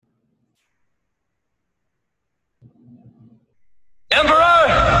Emperor,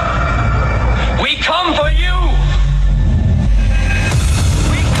 we come for you!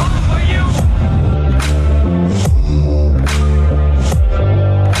 We come for you!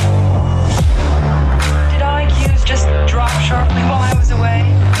 Did IQs just drop sharply while I was away?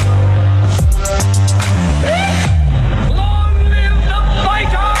 Long live the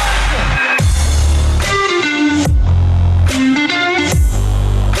fighters!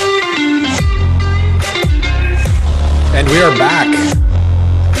 And we are back.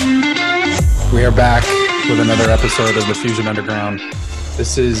 We are back with another episode of the Fusion Underground.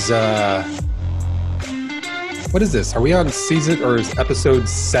 This is, what is this? Are we on season or episode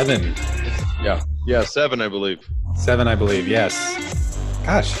 7? Yeah, 7, I believe. 7, I believe, yes.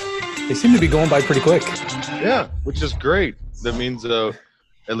 Gosh, they seem to be going by pretty quick. Yeah, which is great. That means at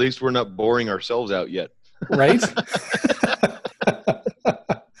least we're not boring ourselves out yet. Right?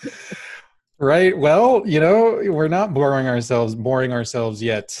 Right. Well, we're not boring ourselves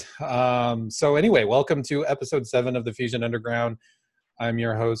yet. So anyway, welcome to episode 7 of the Fusion Underground. I'm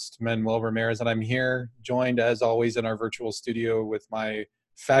your host, Manuel Ramirez, and I'm here joined as always in our virtual studio with my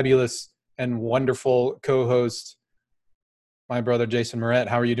fabulous and wonderful co-host, my brother, Jason Moret.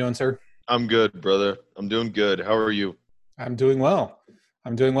 How are you doing, sir? I'm good, brother. I'm doing good. How are you? I'm doing well.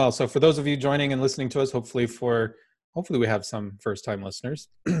 So for those of you joining and listening to us, hopefully we have some first-time listeners.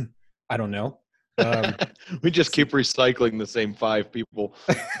 I don't know. We just keep recycling the same 5 people.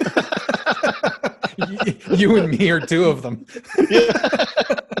 You and me are 2 of them.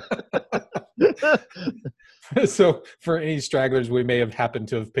 So for any stragglers we may have happened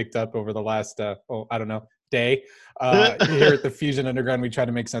to have picked up over the last, day, here at the Fusion Underground, we try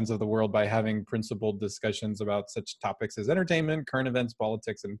to make sense of the world by having principled discussions about such topics as entertainment, current events,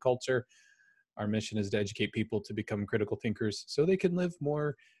 politics, and culture. Our mission is to educate people to become critical thinkers so they can live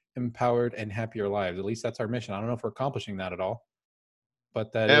more empowered and happier lives. At least that's our mission. I don't know if we're accomplishing that at all,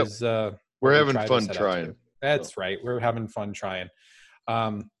 but that is we're having fun trying. That's right. We're having fun trying.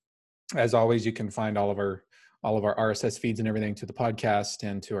 As always, you can find all of our RSS feeds and everything to the podcast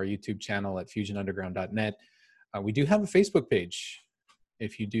and to our YouTube channel at fusionunderground.net. We do have a Facebook page.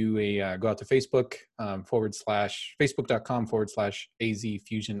 If you do go out to Facebook, facebook.com/AZ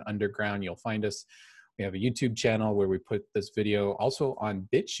Fusion Underground, you'll find us. We have a YouTube channel where we put this video also on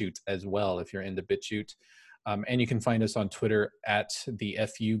BitChute as well, if you're into BitChute. And you can find us on Twitter at the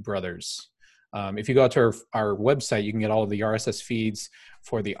FU Brothers. If you go out to our website, you can get all of the RSS feeds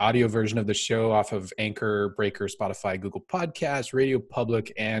for the audio version of the show off of Anchor, Breaker, Spotify, Google Podcasts, Radio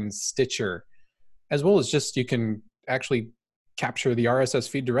Public, and Stitcher. As well as just you can actually capture the RSS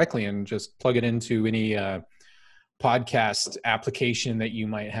feed directly and just plug it into any podcast application that you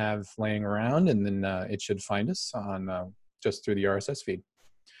might have laying around, and then it should find us on just through the RSS feed.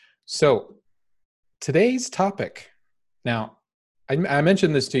 So today's topic, now I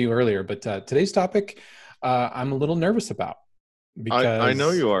mentioned this to you earlier, but today's topic I'm a little nervous about. Because I know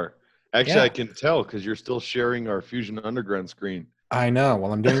you are. Actually, yeah. I can tell because you're still sharing our Fusion Underground screen. I know.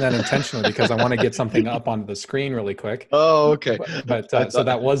 Well, I'm doing that intentionally because I want to get something up onto the screen really quick. Oh, okay. But so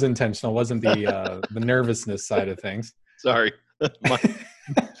that was intentional. It wasn't the nervousness side of things. Sorry.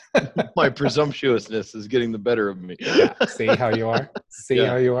 My presumptuousness is getting the better of me. Yeah. See how you are?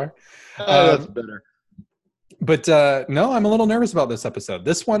 How you are? That's better. But no, I'm a little nervous about this episode.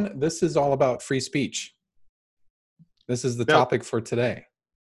 This is all about free speech. This is the topic for today.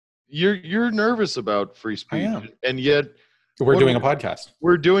 You're nervous about free speech, and yet we're doing a podcast.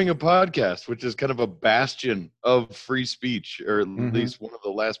 We're doing a podcast, which is kind of a bastion of free speech, or at least one of the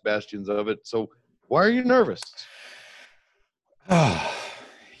last bastions of it. So why are you nervous?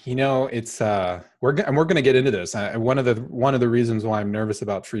 It's we're going to get into this. One of the reasons why I'm nervous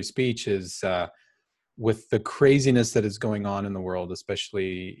about free speech is with the craziness that is going on in the world,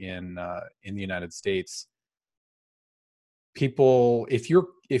 especially in the United States. People, if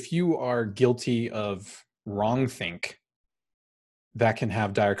you are guilty of wrongthink, that can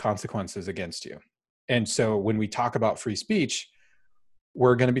have dire consequences against you. And so when we talk about free speech,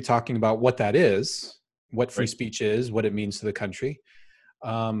 we're going to be talking about what that is, what free speech is, what it means to the country,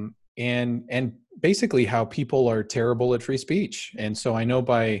 and basically how people are terrible at free speech. And so I know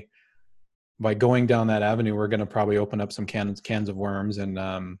by going down that avenue, we're going to probably open up some cans of worms,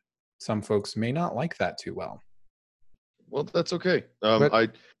 and some folks may not like that too well. Well, that's okay.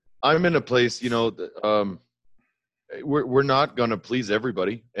 I'm in a place, we're not going to please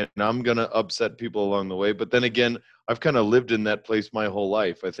everybody, and I'm going to upset people along the way. But then again, I've kind of lived in that place my whole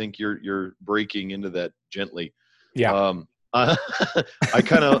life. I think you're breaking into that gently. Yeah. I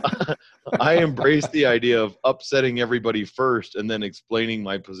embrace the idea of upsetting everybody first and then explaining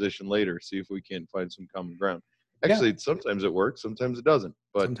my position later. See if we can't find some common ground. Actually, sometimes it works, sometimes it doesn't.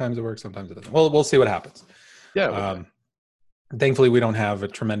 But sometimes it works, sometimes it doesn't. Well, we'll see what happens. yeah. Thankfully, we don't have a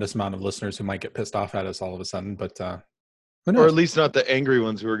tremendous amount of listeners who might get pissed off at us all of a sudden, but who knows? Or at least not the angry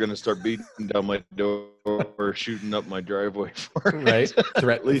ones who are going to start beating down my door or shooting up my driveway for it. Right?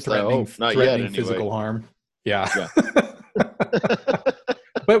 At least I hope. Not yet, threatening anyway. physical harm. Yeah.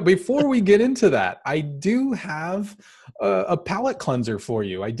 But before we get into that, I do have a palate cleanser for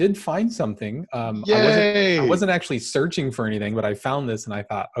you. I did find something. Yay! I wasn't actually searching for anything, but I found this and I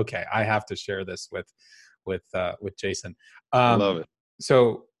thought, okay, I have to share this with Jason. I love it.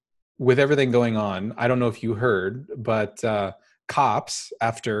 So with everything going on, I don't know if you heard, but Cops,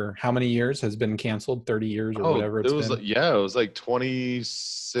 after how many years, has been canceled? 30 years or whatever it's been? Yeah, it was like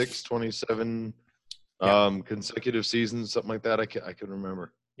 26, 27 consecutive seasons, something like that. I can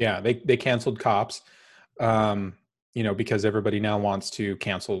remember. Yeah, they canceled Cops, because everybody now wants to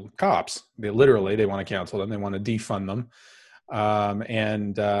cancel Cops. They want to cancel them. They want to defund them.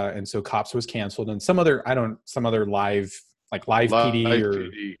 And so Cops was canceled, and some other live PD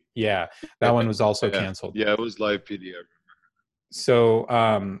PD. Yeah, that one was also canceled. Yeah, it was live PD. So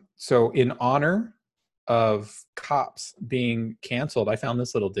in honor of Cops being canceled, I found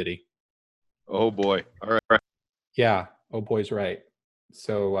this little ditty. Oh boy. All right. Yeah. Oh boy's right.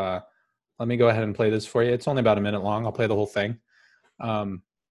 So let me go ahead and play this for you. It's only about a minute long. I'll play the whole thing.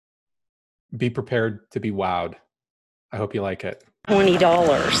 Be prepared to be wowed. I hope you like it.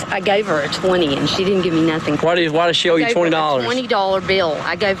 $20. I gave her a 20 and she didn't give me nothing. Why did she owe you $20? $20 bill.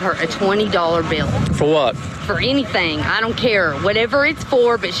 I gave her a $20 bill. For what? For anything. I don't care. Whatever it's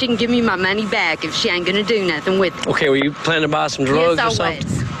for, but she can give me my money back if she ain't gonna do nothing with it. Okay, were you planning to buy some drugs Yes, or something? I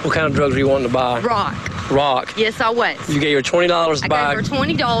was. What kind of drugs were you wanting to buy? Rock. Yes, I was. You gave her $20 to buy. I gave her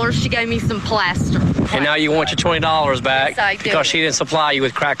 $20. She gave me some plaster. And now you want your $20 back Yes, I do. because she didn't supply you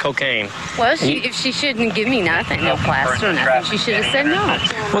with crack cocaine. Well, if she shouldn't give me nothing, no plaster or nothing, she should have said no.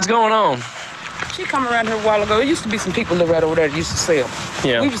 What's going on? She come around here a while ago. There used to be some people that right over there that used to sell.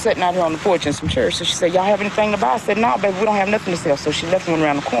 Yeah. We were sitting out here on the porch in some chairs. So she said, y'all have anything to buy? I said, no, baby, we don't have nothing to sell. So she left one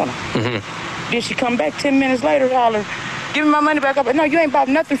around the corner. Mm-hmm. Then she come back 10 minutes later, holler, give me my money back. No, you ain't bought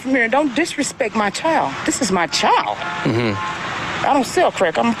nothing from here. Don't disrespect my child. This is my child. Mm-hmm. I don't sell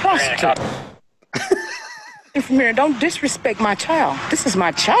crack. I'm a prostitute. From here, don't disrespect my child. This is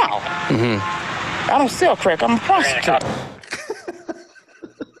my child. Mm-hmm. I don't sell crack. I'm a prostitute.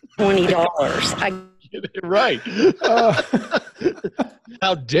 $20. Get it right.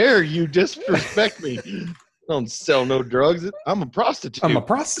 How dare you disrespect me? I don't sell no drugs. I'm a prostitute. I'm a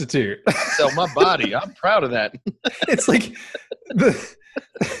prostitute. I sell my body. I'm proud of that. It's like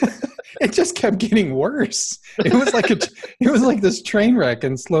it just kept getting worse. It was like this train wreck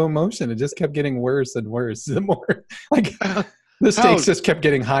in slow motion. It just kept getting worse and worse. The more like the stakes just kept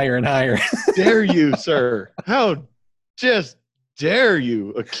getting higher and higher. Dare you, sir? How just dare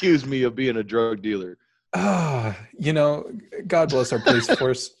you accuse me of being a drug dealer? God bless our police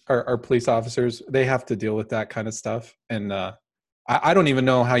force, our police officers. They have to deal with that kind of stuff. And I don't even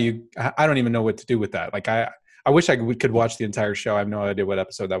know I don't even know what to do with that. Like, I wish we could watch the entire show. I have no idea what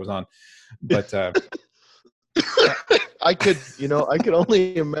episode that was on, but I could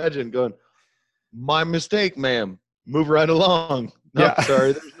only imagine going, my mistake, ma'am. Move right along. No, Yeah.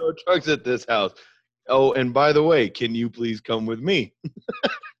 Sorry, there's no drugs at this house. Oh, and by the way, can you please come with me?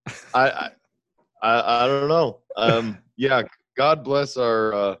 I don't know. Yeah, God bless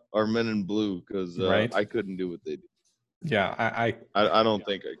our men in blue, because Right. I couldn't do what they did. yeah, I don't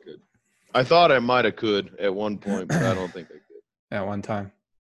think I could. I thought I might have could at one point, but I don't think I could. at one time.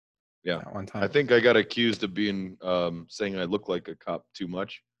 Yeah. At one time. I think I got accused of being saying I look like a cop too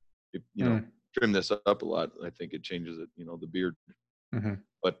much. Trim this up a lot. I think it changes it. The beard. Mm-hmm.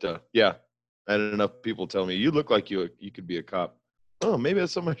 But yeah, I had enough people tell me you look like you could be a cop. Oh, maybe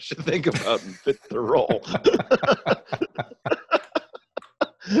that's something I should think about and fit the role.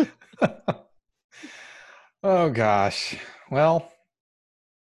 Oh gosh. Well,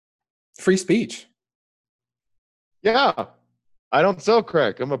 free speech. Yeah, I don't sell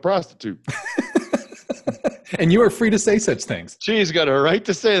crack. I'm a prostitute. And you are free to say such things. She's got a right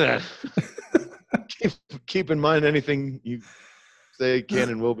to say that. Keep in mind anything you say can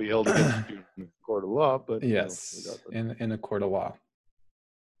and will be held against you in a court of law. But Yes, in a court of law.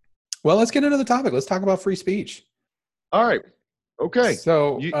 Well, let's get into the topic. Let's talk about free speech. All right. Okay.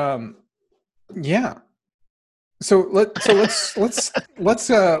 So, yeah. So let's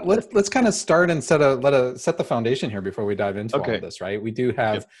kind of start and set the foundation here before we dive into all of this, right? We do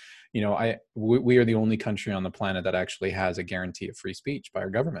have, we are the only country on the planet that actually has a guarantee of free speech by our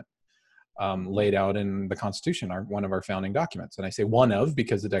government. laid out in the Constitution, one of our founding documents. And I say one of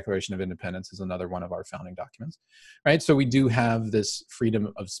because the Declaration of Independence is another one of our founding documents, right? So we do have this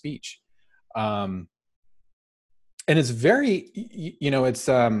freedom of speech. And it's very,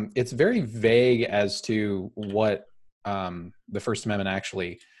 it's very vague as to what the First Amendment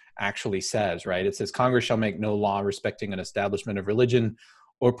actually says, right? It says Congress shall make no law respecting an establishment of religion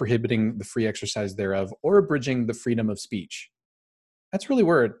or prohibiting the free exercise thereof or abridging the freedom of speech. That's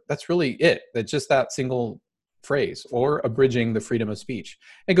really it. That's just that single phrase, or abridging the freedom of speech.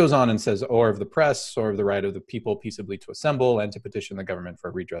 It goes on and says, or of the press, or of the right of the people peaceably to assemble and to petition the government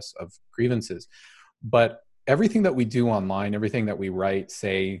for redress of grievances. But everything that we do online, everything that we write,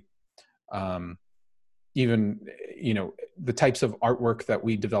 say, even, the types of artwork that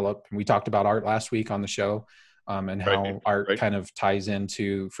we develop, and we talked about art last week on the show, and how art kind of ties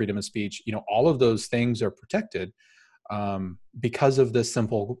into freedom of speech. All of those things are protected because of this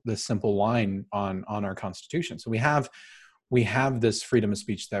simple line on our Constitution. So we have this freedom of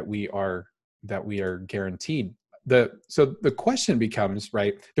speech that we are guaranteed. So the question becomes,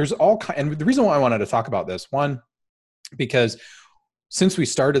 right, there's and the reason why I wanted to talk about this, one, because since we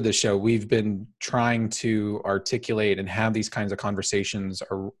started the show, we've been trying to articulate and have these kinds of conversations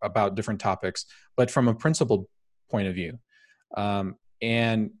about different topics, but from a principled point of view. And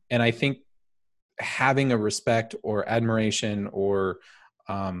I think having a respect or admiration or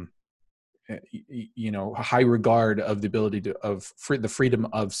a high regard of the ability the freedom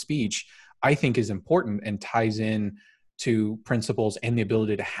of speech, I think is important and ties in to principles and the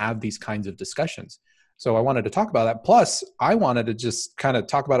ability to have these kinds of discussions. So I wanted to talk about that. Plus, I wanted to just kind of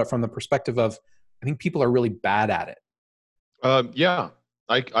talk about it from the perspective of, I think people are really bad at it. Yeah,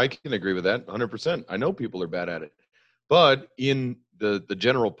 I can agree with that 100%. I know people are bad at it, but in the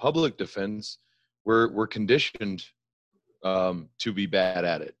general public defense, we're conditioned to be bad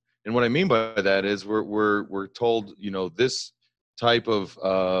at it. And what I mean by that is we're told, this type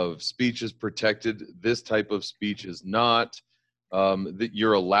of speech is protected, this type of speech is not. That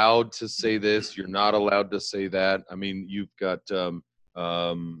you're allowed to say this, you're not allowed to say that. I mean, you've got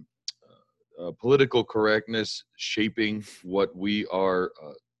political correctness shaping what we are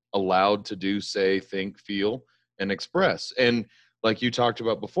allowed to do, say, think, feel, and express. And like you talked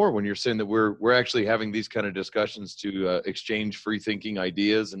about before, when you're saying that we're actually having these kind of discussions to exchange free thinking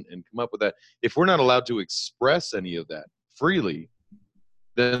ideas and come up with that. If we're not allowed to express any of that freely,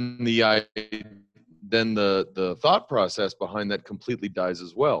 then the thought process behind that completely dies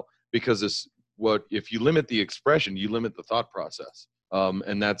as well. Because if you limit the expression, you limit the thought process,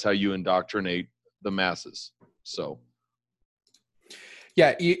 and that's how you indoctrinate the masses. So,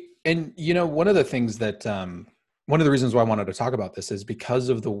 yeah, and one of the things that one of the reasons why I wanted to talk about this is because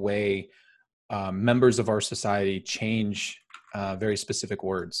of the way members of our society change very specific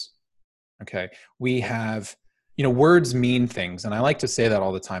words. Okay, we have. Words mean things. And I like to say that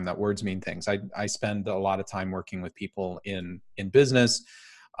all the time, that words mean things. I spend a lot of time working with people in business.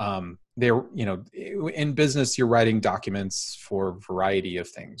 In business, you're writing documents for a variety of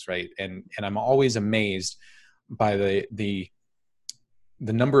things, right? And I'm always amazed by the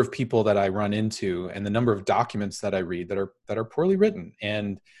number of people that I run into and the number of documents that I read that are poorly written.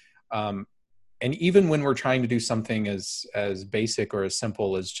 And even when we're trying to do something as basic or as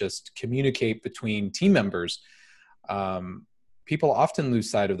simple as just communicate between team members, people often lose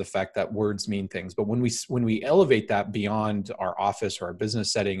sight of the fact that words mean things. But when we elevate that beyond our office or our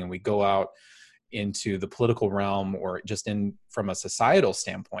business setting and we go out into the political realm or just from a societal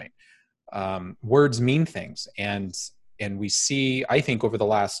standpoint, words mean things. And we see, I think over the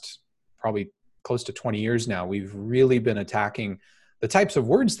last probably close to 20 years now, we've really been attacking the types of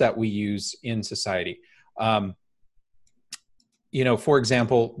words that we use in society. For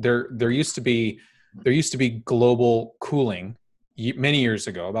example, there used to be global cooling many years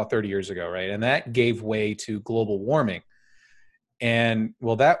ago, about 30 years ago, right? And that gave way to global warming. And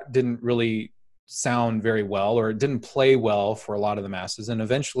well, that didn't really sound very well, or it didn't play well for a lot of the masses. And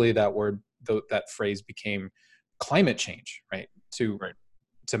eventually that phrase became climate change, right? To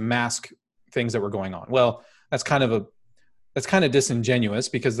mask things that were going on. Well, that's kind of disingenuous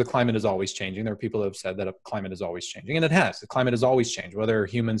because the climate is always changing. There are people who have said that a climate is always changing, and it has. The climate has always changed. Whether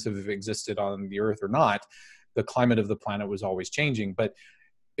humans have existed on the earth or not, the climate of the planet was always changing. But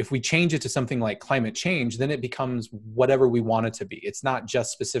if we change it to something like climate change, then it becomes whatever we want it to be. It's not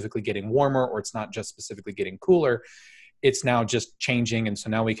just specifically getting warmer, or it's not just specifically getting cooler. It's now just changing. And so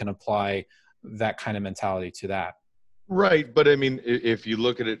now we can apply that kind of mentality to that. Right. But I mean, if you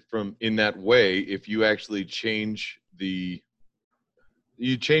look at it from in that way, if you actually change the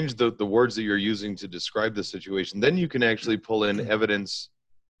words that you're using to describe the situation, then you can actually pull in evidence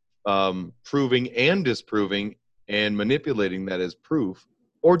proving and disproving and manipulating that as proof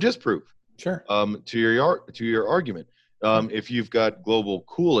or disproof Sure. to your argument. If you've got global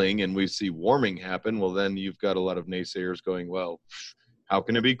cooling and we see warming happen, well, then you've got a lot of naysayers going, well, how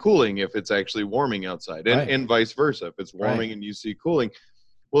can it be cooling if it's actually warming outside? And, Right. and vice versa. If it's warming and you see cooling,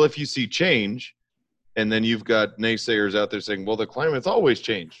 well, if you see change, and then you've got naysayers out there saying, well, the climate's always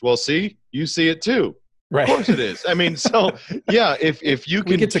changed. Well, see, you see it too. Right. Of course it is. I mean, so yeah, if you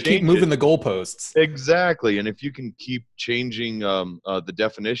can We get to keep change moving it- the goalposts. exactly, and if you can keep changing the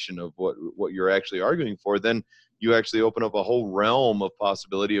definition of what you're actually arguing for, then you actually open up a whole realm of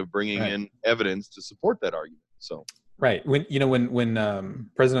possibility of bringing Right. in evidence to support that argument. So Right. When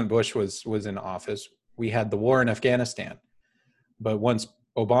President Bush was in office, we had the war in Afghanistan. But once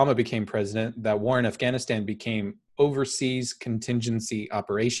Obama became president, that war in Afghanistan became overseas contingency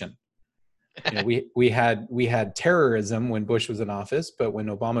operation. We had terrorism when Bush was in office, but when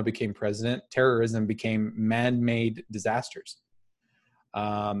Obama became president, terrorism became man-made disasters.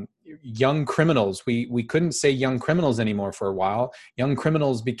 Young criminals, we couldn't say young criminals anymore for a while. Young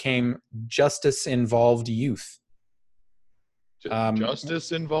criminals became justice-involved youth.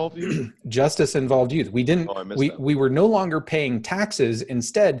 justice involved you? Justice involved youth. We didn't. Oh, I missed we that. we were no longer paying taxes.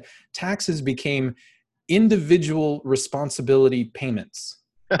 Instead, taxes became individual responsibility payments.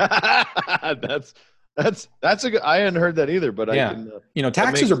 that's a good. I hadn't heard that either, but Yeah. I can.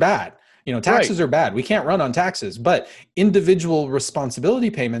 Taxes makes- are bad. Taxes are bad. We can't run on taxes. But individual responsibility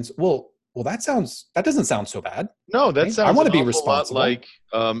payments. Well, that doesn't sound so bad. No, that I sounds. wanna an be awful responsible. lot like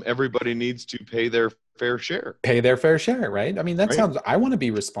everybody needs to pay their fair share. Pay their fair share, right? I mean, that Right. sounds. I want to be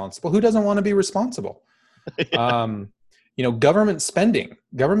responsible. Who doesn't want to be responsible? Government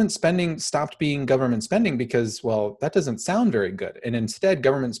spending stopped being government spending because, well, that doesn't sound very good. And instead,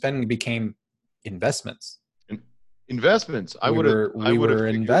 government spending became investments. Investments. I We would have. were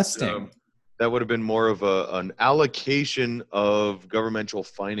investing. That would have been more of an allocation of governmental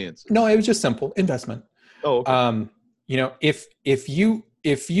finances. No, it was just simple investment. Oh, okay.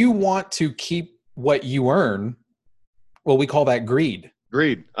 If you want to keep what you earn, well, we call that greed.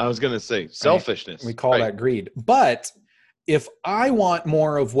 Greed. I was going to say selfishness. We call Right. that greed. But if I want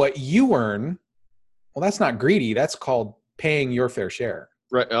more of what you earn, well, that's not greedy. That's called paying your fair share.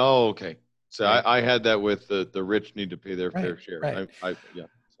 Right. Oh, okay. So Right. I had that with the rich need to pay their Right, fair share. right.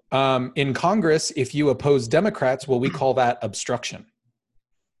 Yeah. In Congress, if you oppose Democrats, well, we call that obstruction.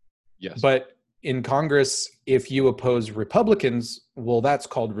 Yes. But in Congress, if you oppose Republicans, well, that's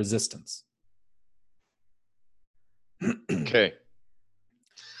called resistance. Okay.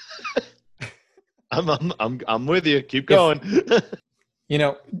 I'm with you. Keep going.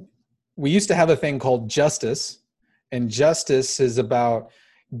 We used to have a thing called justice, and justice is about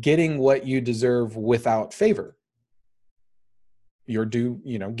getting what you deserve without favor. You're due,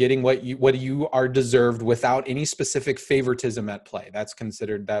 getting what you are deserved without any specific favoritism at play.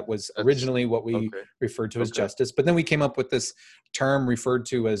 That was originally what we Okay. referred to as Okay. justice. But then we came up with this term referred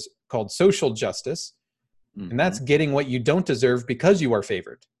to as called social justice. And that's getting what you don't deserve because you are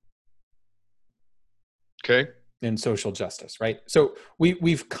favored okay. in social justice, right? So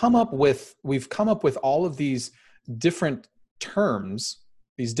we've come up with all of these different terms,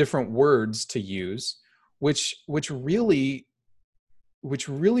 these different words to use, which really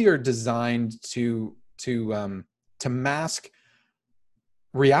are designed to mask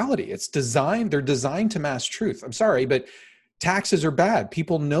reality. They're designed to mask truth. I'm sorry, but taxes are bad.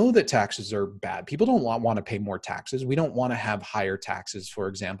 People know that taxes are bad. People don't want to pay more taxes. We don't want to have higher taxes, for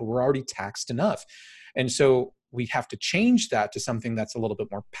example. We're already taxed enough. And so we have to change that to something that's a little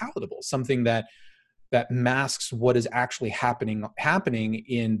bit more palatable, something that masks what is actually happening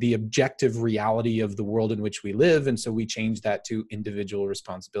in the objective reality of the world in which we live. And so we change that to individual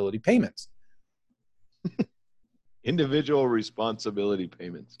responsibility payments. Individual responsibility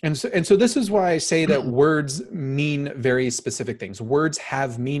payments. And so this is why I say that words mean very specific things. Words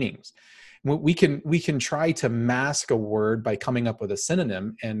have meanings. We can try to mask a word by coming up with a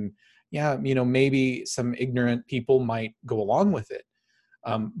synonym, and maybe some ignorant people might go along with it.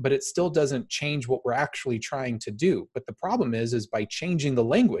 But it still doesn't change what we're actually trying to do. But the problem is by changing the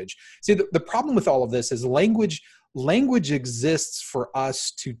language. See, the problem with all of this is language exists for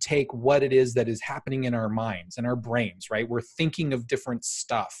us to take what it is that is happening in our minds and our brains, right? We're thinking of different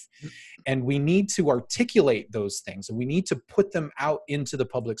stuff, and we need to articulate those things, and we need to put them out into the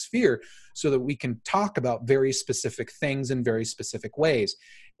public sphere so that we can talk about very specific things in very specific ways.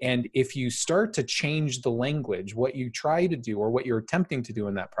 And if you start to change the language, what you try to do, or what you're attempting to do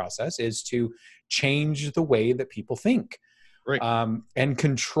in that process, is to change the way that people think. Right. And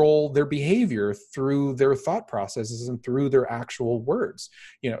control their behavior through their thought processes and through their actual words.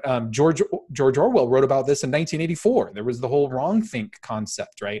 George Orwell wrote about this in 1984. There was the whole wrong think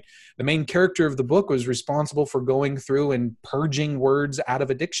concept, right? The main character of the book was responsible for going through and purging words out of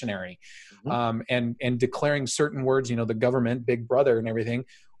a dictionary, and declaring certain words. The government, Big Brother, and everything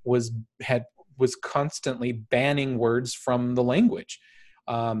was constantly banning words from the language.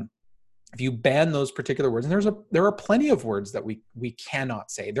 If you ban those particular words, and there are plenty of words that we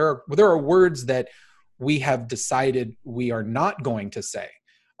cannot say. There are words that we have decided we are not going to say,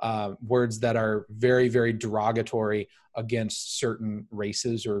 words that are very, very derogatory against certain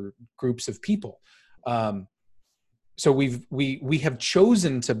races or groups of people. So we have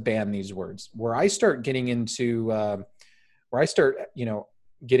chosen to ban these words. Where I start getting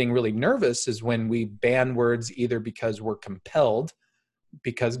getting really nervous is when we ban words either because we're compelled,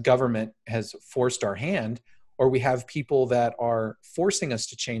 because government has forced our hand, or we have people that are forcing us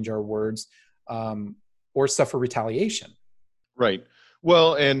to change our words, or suffer retaliation. Right.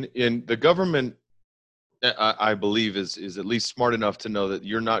 Well, and the government, I believe, is at least smart enough to know that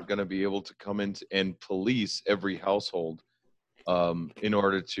you're not going to be able to come in and police every household in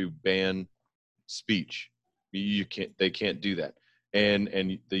order to ban speech. They can't do that.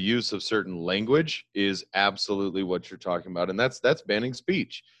 And the use of certain language is absolutely what you're talking about, and that's banning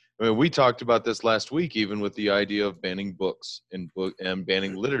speech. I mean, we talked about this last week, even with the idea of banning books and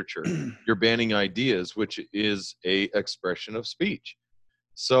banning literature. You're banning ideas, which is a expression of speech.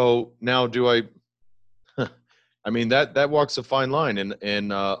 So now, I mean, that walks a fine line.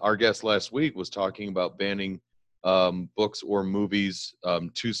 And our guest last week was talking about banning books or movies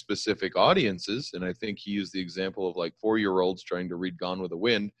to specific audiences, and I think he used the example of like 4-year-olds trying to read Gone with the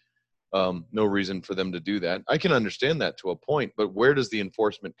Wind. No reason for them to do that. I can understand that to a point, but where does the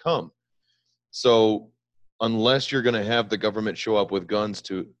enforcement come? So unless you're going to have the government show up with guns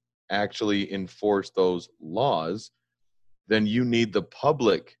to actually enforce those laws, then you need the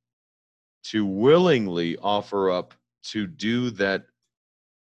public to willingly offer up to do that,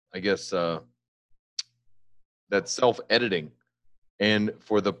 I guess, that self-editing, and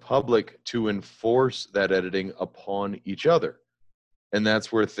for the public to enforce that editing upon each other. And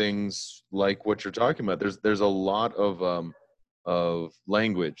that's where things like what you're talking about, there's a lot of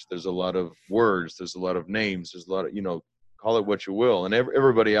language, there's a lot of words, there's a lot of names, there's a lot of, call it what you will, and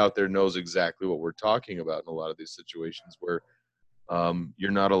everybody out there knows exactly what we're talking about in a lot of these situations where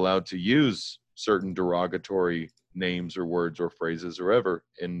you're not allowed to use certain derogatory names or words or phrases or ever.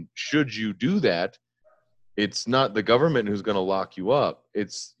 And should you do that, it's not the government who's going to lock you up.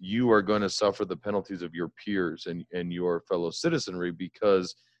 It's you are going to suffer the penalties of your peers and your fellow citizenry,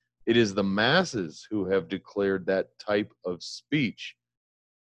 because it is the masses who have declared that type of speech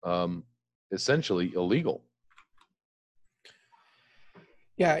essentially illegal.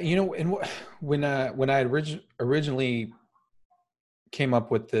 Yeah, and when I originally came up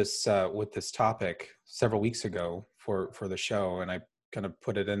with this topic several weeks ago for the show, and I kind of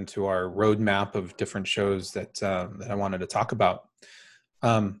put it into our roadmap of different shows that I wanted to talk about.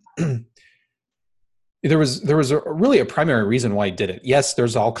 There was really a primary reason why I did it. Yes,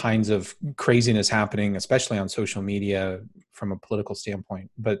 there's all kinds of craziness happening, especially on social media from a political standpoint.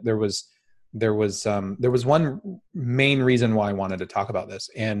 But there was one main reason why I wanted to talk about this,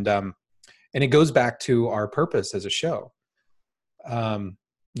 and it goes back to our purpose as a show.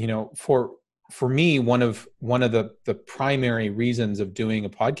 For me, one of the primary reasons of doing a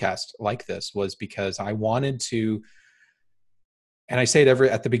podcast like this was because I wanted to, and I say it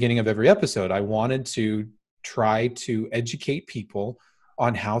at the beginning of every episode, I wanted to try to educate people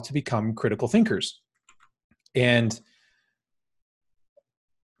on how to become critical thinkers. And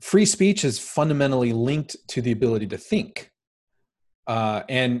free speech is fundamentally linked to the ability to think.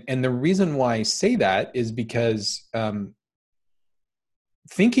 And the reason why I say that is because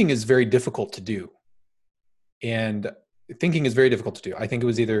thinking is very difficult to do. And thinking is very difficult to do. I think it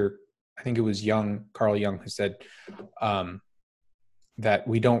was Carl Jung who said that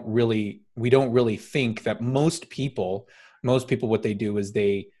we don't really think. That most people, what they do is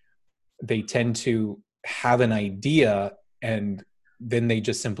they tend to have an idea, and then they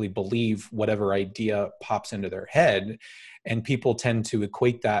just simply believe whatever idea pops into their head. And people tend to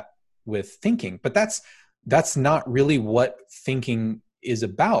equate that with thinking. But that's not really what thinking is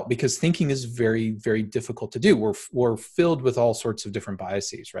about, because thinking is very, very difficult to do. We're filled with all sorts of different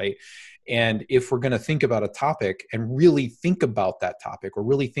biases, right? And if we're going to think about a topic and really think about that topic, or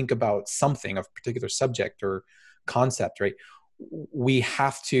really think about something, a particular subject or concept, right, we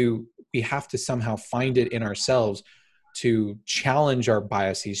have to somehow find it in ourselves to challenge our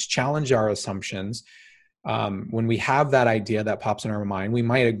biases, challenge our assumptions, when we have that idea that pops in our mind, we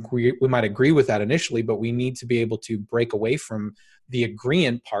might agree with that initially, but we need to be able to break away from the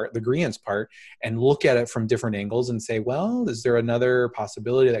agreeance part, and look at it from different angles and say, well, is there another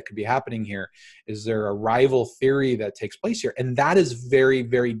possibility that could be happening here? Is there a rival theory that takes place here? And that is very,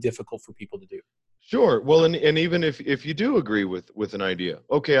 very difficult for people to do. Sure. Well, and even if you do agree with an idea,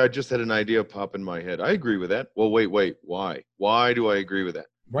 okay, I just had an idea pop in my head. I agree with that. Well, wait, why? Why do I agree with that?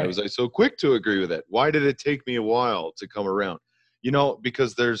 Why was I so quick to agree with that? Why did it take me a while to come around?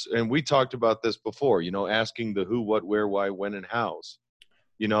 Because and we talked about this before, asking the who, what, where, why, when, and hows,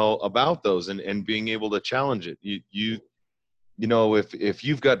 about those and being able to challenge it. If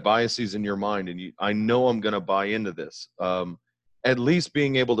you've got biases in your mind and I know I'm going to buy into this, at least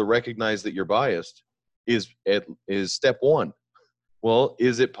being able to recognize that you're biased is step one. Well,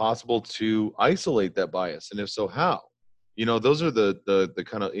 is it possible to isolate that bias? And if so, how? Those are the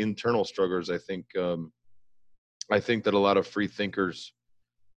kind of internal struggles I think that a lot of free thinkers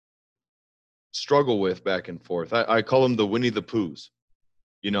struggle with back and forth. I call them the Winnie the Poohs,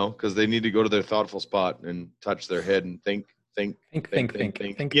 because they need to go to their thoughtful spot and touch their head and think,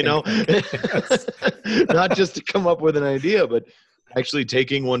 not just to come up with an idea, but actually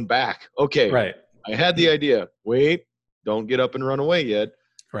taking one back. Okay, right. I had the idea. Wait, don't get up and run away yet.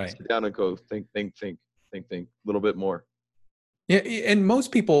 Right. Sit down and go think a little bit more. Yeah, and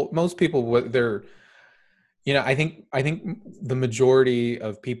most people, they're, I think the majority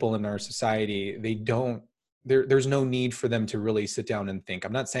of people in our society, there's no need for them to really sit down and think.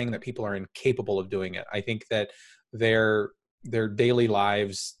 I'm not saying that people are incapable of doing it. I think that their daily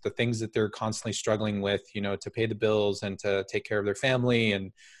lives, the things that they're constantly struggling with, to pay the bills and to take care of their family,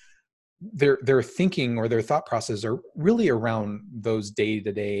 and their thinking or their thought process are really around those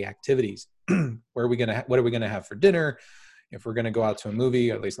day-to-day activities. What are we going to have for dinner? If we're going to go out to a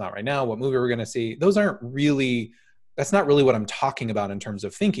movie, at least not right now, what movie we're going to see? That's not really what I'm talking about in terms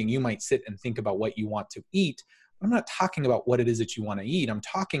of thinking. You might sit and think about what you want to eat. I'm not talking about what it is that you want to eat. I'm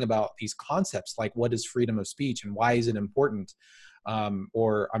talking about these concepts like, what is freedom of speech and why is it important?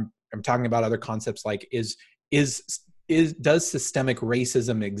 Or I'm talking about other concepts like, does systemic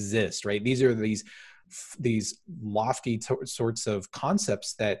racism exist, right? These are these lofty sorts of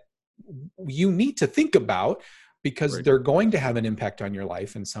concepts that you need to think about, because they're going to have an impact on your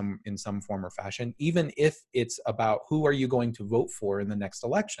life in some form or fashion, even if it's about who are you going to vote for in the next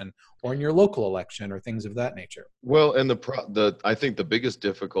election or in your local election or things of that nature. Well, and I think the biggest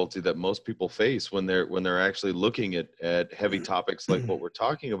difficulty that most people face when they're actually looking at heavy topics like what we're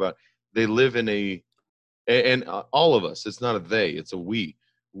talking about, they live in and all of us, it's not a they, it's a we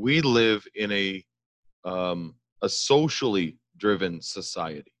live in a socially driven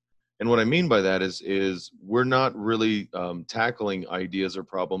society. And what I mean by that is we're not really tackling ideas or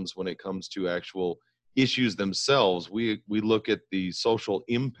problems when it comes to actual issues themselves. We look at the social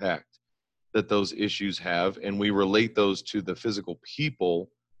impact that those issues have, and we relate those to the physical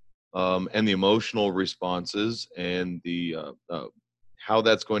people and the emotional responses and the how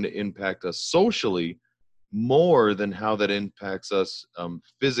that's going to impact us socially more than how that impacts us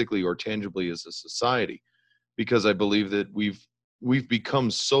physically or tangibly as a society. Because I believe that we've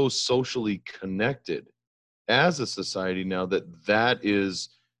become so socially connected as a society now that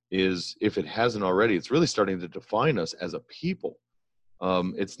is, if it hasn't already, it's really starting to define us as a people.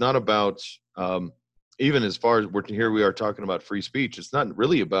 It's not about, even as far as here we are talking about free speech, it's not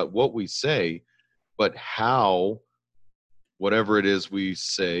really about what we say, but how whatever it is we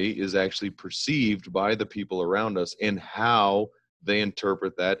say is actually perceived by the people around us, and how they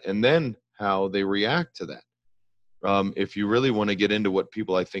interpret that, and then how they react to that. If you really want to get into what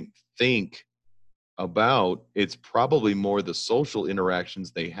people, I think about, it's probably more the social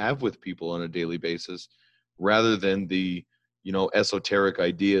interactions they have with people on a daily basis, rather than the, esoteric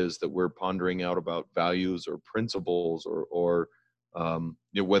ideas that we're pondering out about values or principles or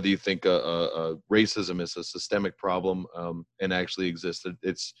whether you think racism is a systemic problem and actually exists.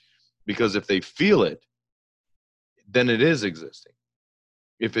 It's because if they feel it, then it is existing.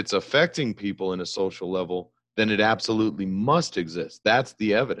 If it's affecting people in a social level, then it absolutely must exist. That's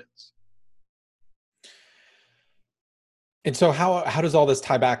the evidence. And so how does all this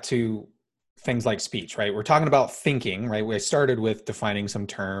tie back to things like speech, right? We're talking about thinking, right? We started with defining some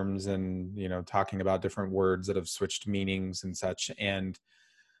terms and, talking about different words that have switched meanings and such. And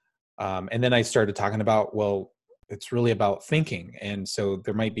then I started talking about, well, it's really about thinking. And so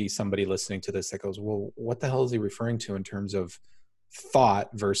there might be somebody listening to this that goes, well, what the hell is he referring to in terms of thought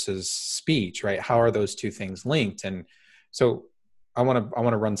versus speech, right? How are those two things linked? And so I want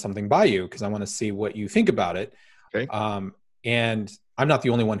to run something by you, because I want to see what you think about it. Okay. And I'm not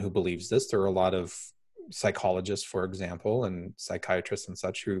the only one who believes this. There are a lot of psychologists, for example, and psychiatrists and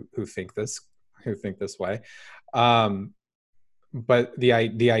such who think this way. But the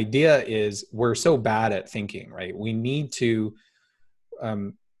idea is we're so bad at thinking, right? We need to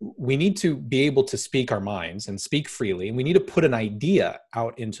be able to speak our minds and speak freely, and we need to put an idea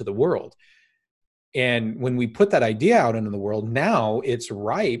out into the world. And when we put that idea out into the world, now it's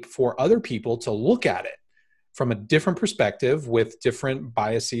ripe for other people to look at it from a different perspective with different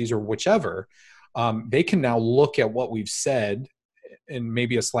biases or whichever. They can now look at what we've said in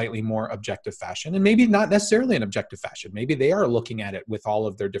maybe a slightly more objective fashion, and maybe not necessarily an objective fashion. Maybe they are looking at it with all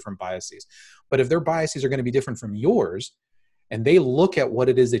of their different biases. But if their biases are going to be different from yours, and they look at what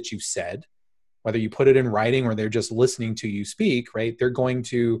it is that you said, whether you put it in writing or they're just listening to you speak, right? They're going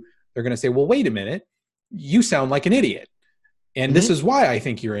to say, well, wait a minute, you sound like an idiot. And this is why I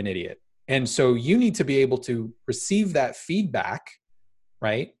think you're an idiot. And so you need to be able to receive that feedback,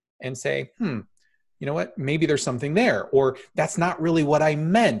 right? And say, you know what, maybe there's something there, or that's not really what I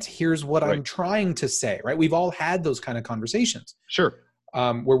meant. Here's what I'm trying to say, right? We've all had those kind of conversations. Sure.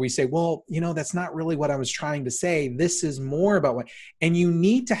 Where we say, well, that's not really what I was trying to say. This is more about what, and you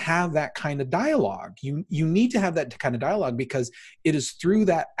need to have that kind of dialogue. You need to have that kind of dialogue, because it is through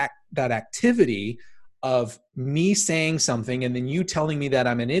that activity of me saying something and then you telling me that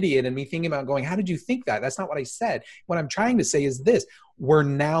I'm an idiot and me thinking about going, how did you think that? That's not what I said. What I'm trying to say is this. We're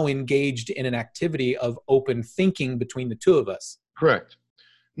now engaged in an activity of open thinking between the two of us. Correct.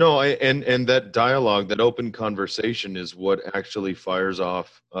 No, and that dialogue, that open conversation is what actually fires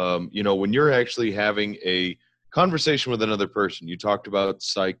off. When you're actually having a conversation with another person, you talked about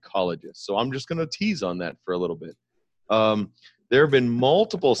psychologists. So I'm just going to tease on that for a little bit. There have been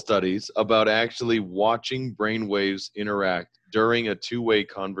multiple studies about actually watching brainwaves interact during a two-way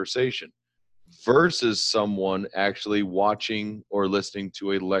conversation versus someone actually watching or listening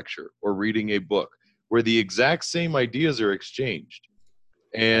to a lecture or reading a book where the exact same ideas are exchanged.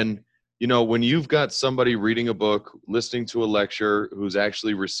 And, when you've got somebody reading a book, listening to a lecture, who's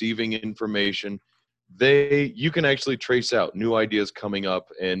actually receiving information, you can actually trace out new ideas coming up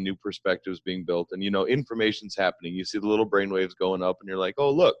and new perspectives being built. And, information's happening. You see the little brainwaves going up and you're like,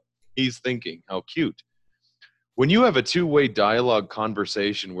 oh, look, he's thinking. How cute. When you have a two-way dialogue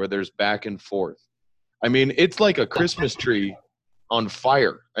conversation where there's back and forth, it's like a Christmas tree on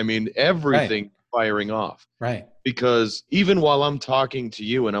fire. Everything firing off. Right. Because even while I'm talking to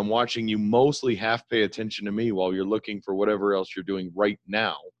you and I'm watching you mostly half pay attention to me while you're looking for whatever else you're doing right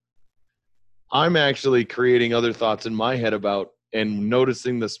now, I'm actually creating other thoughts in my head about and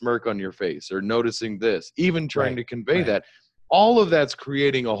noticing the smirk on your face or noticing this, even trying to convey that. All of that's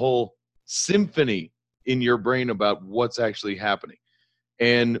creating a whole symphony in your brain about what's actually happening.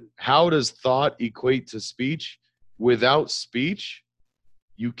 And how does thought equate to speech? Without speech,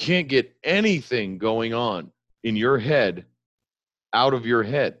 you can't get anything going on in your head out of your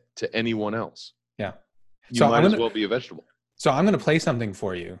head to anyone else. Yeah. You might as well be a vegetable. So I'm going to play something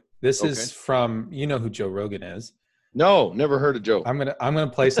for you. This is from, who Joe Rogan is. No, never heard of Joe. I'm gonna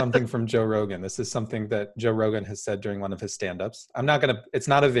play something from Joe Rogan. This is something that Joe Rogan has said during one of his stand-ups. It's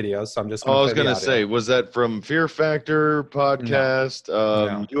not a video, so I'm just gonna I was gonna say, was that from Fear Factor podcast,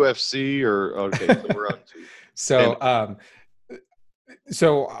 No. UFC, or okay, so we're on to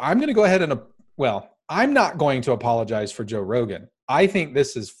So I'm gonna go ahead and I'm not going to apologize for Joe Rogan. I think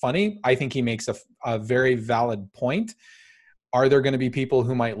this is funny. I think he makes a very valid point. Are there going to be people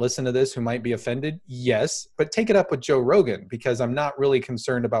who might listen to this who might be offended? Yes, but take it up with Joe Rogan, because I'm not really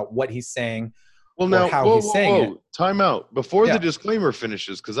concerned about what he's saying or how he's saying it. Time out. Before the disclaimer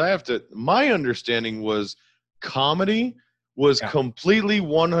finishes, because my understanding was comedy was completely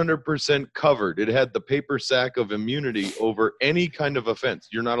 100% covered. It had the paper sack of immunity over any kind of offense.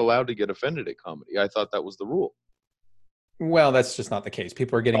 You're not allowed to get offended at comedy. I thought that was the rule. Well, that's just not the case.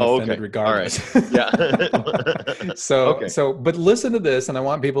 People are getting offended regardless. All right. Yeah. But listen to this, and I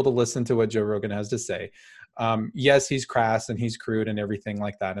want people to listen to what Joe Rogan has to say. Yes, he's crass and he's crude and everything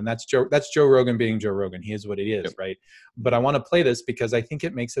like that. And that's Joe Rogan being Joe Rogan. He is what he is, right? But I want to play this because I think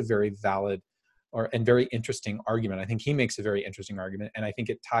it makes a very valid and very interesting argument. I think he makes a very interesting argument, and I think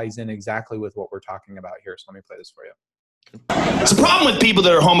it ties in exactly with what we're talking about here. So let me play this for you. The problem with people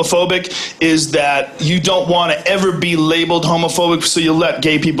that are homophobic is that you don't want to ever be labeled homophobic, so you let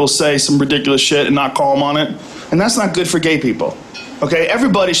gay people say some ridiculous shit and not call them on it. And that's not good for gay people. Okay?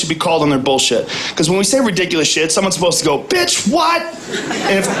 Everybody should be called on their bullshit. Because when we say ridiculous shit, someone's supposed to go, bitch, what?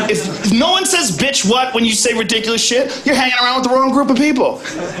 And if no one says bitch, what, when you say ridiculous shit, you're hanging around with the wrong group of people.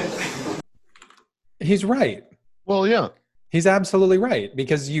 He's right. Well, yeah. He's absolutely right,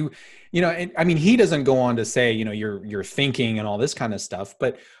 because he doesn't go on to say, you're thinking and all this kind of stuff,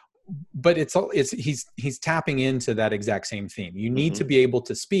 but but he's tapping into that exact same theme. You need to be able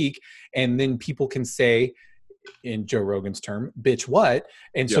to speak, and then people can say, in Joe Rogan's term, bitch what?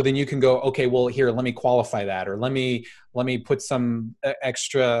 And so then you can go, okay, well, here, let me qualify that, or let me put some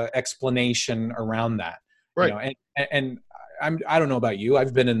extra explanation around that. Right. You know, and I don't know about you.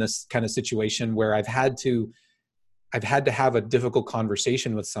 I've been in this kind of situation where I've had to have a difficult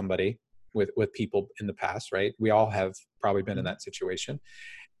conversation with somebody, with people in the past, right? We all have probably been in that situation.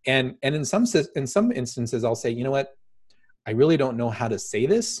 And in some instances, I'll say, you know what? I really don't know how to say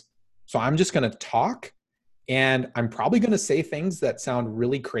this. So I'm just going to talk, and I'm probably going to say things that sound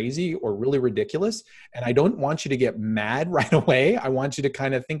really crazy or really ridiculous. And I don't want you to get mad right away. I want you to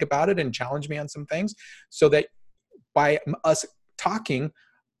kind of think about it and challenge me on some things, so that by us talking,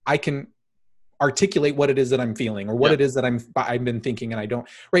 I can articulate what it is that I'm feeling, or what it is that I've been thinking, and I don't,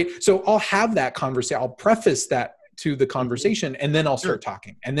 right? So I'll have that conversation. I'll preface that to the conversation, and then I'll start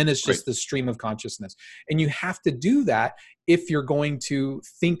talking. And then it's just the stream of consciousness. And you have to do that if you're going to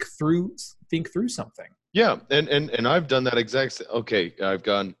think through something. Yeah. And I've done that exact. Okay. I've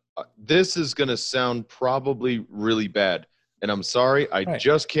gone, this is going to sound probably really bad, and I'm sorry. I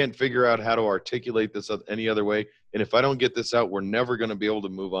just can't figure out how to articulate this any other way. And if I don't get this out, we're never going to be able to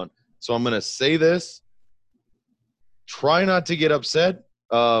move on. So I'm going to say this. Try not to get upset.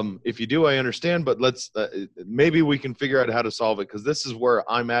 If you do, I understand, but let's maybe we can figure out how to solve it, because this is where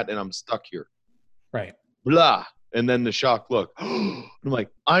I'm at and I'm stuck here. Right. Blah. And then the shock look. I'm like,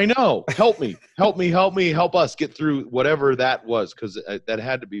 I know. Help me. Help us get through whatever that was, because that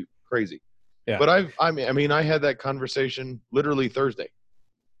had to be crazy. Yeah. But I had that conversation literally Thursday.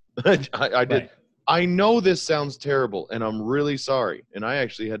 I did. Right. I know this sounds terrible, and I'm really sorry. And I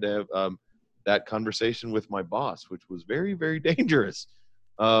actually had to have that conversation with my boss, which was very, very dangerous.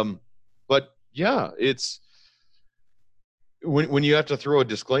 But yeah, it's when you have to throw a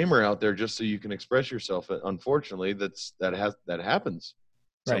disclaimer out there just so you can express yourself. Unfortunately, that happens.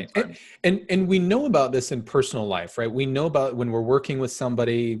 Right. And we know about this in personal life, right? We know about when we're working with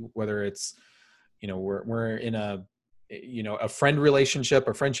somebody, whether it's, we're in a friend relationship,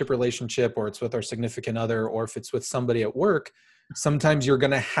 a friendship relationship, or it's with our significant other, or if it's with somebody at work, sometimes you're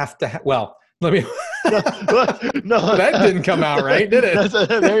going to have to, let me, no, that didn't come out right, did it?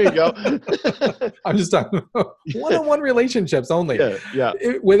 There you go. I'm just talking about one-on-one relationships only. Yeah.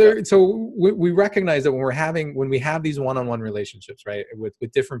 So we recognize that when we have these one-on-one relationships, right, with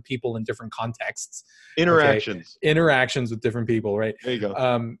different people in different contexts, interactions with different people, right? There you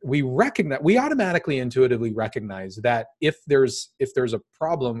go. We automatically, intuitively recognize that if there's a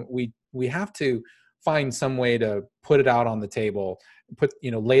problem, we have to find some way to put it out on the table,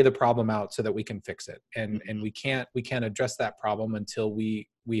 lay the problem out so that we can fix it. And we can't address that problem until we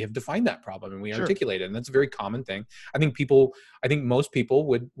have defined that problem and we articulate it. And that's a very common thing. I think most people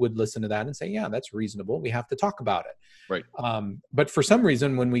would listen to that and say, yeah, that's reasonable. We have to talk about it. Right. But for some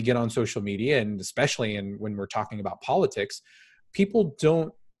reason, when we get on social media, and especially when we're talking about politics, people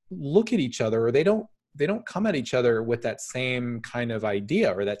don't look at each other, or they don't come at each other with that same kind of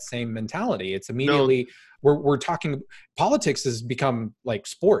idea or that same mentality. It's immediately we're talking. Politics has become like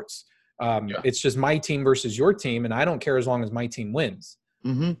sports. It's just my team versus your team, and I don't care as long as my team wins.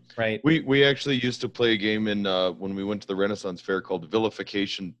 Mm-hmm. Right. We actually used to play a game in when we went to the Renaissance Fair called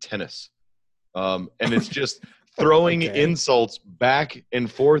vilification tennis, and it's just throwing insults back and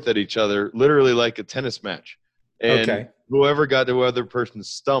forth at each other, literally like a tennis match. And whoever got the other person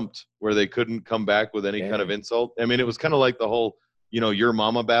stumped where they couldn't come back with any kind of insult. I mean, it was kind of like the whole, your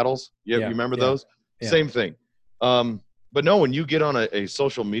mama battles. You remember those? Yeah. Same thing. But no, when you get on a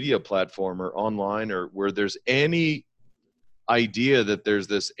social media platform or online, or where there's any idea that there's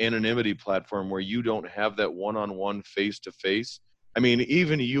this anonymity platform where you don't have that one-on-one face-to-face. I mean,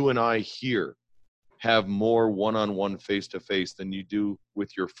 even you and I here have more one-on-one face-to-face than you do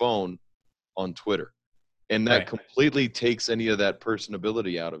with your phone on Twitter. And that completely takes any of that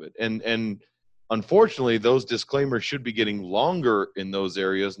personability out of it. And unfortunately, those disclaimers should be getting longer in those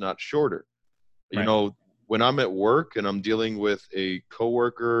areas, not shorter. Right. When I'm at work and I'm dealing with a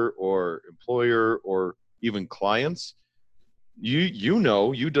coworker or employer or even clients,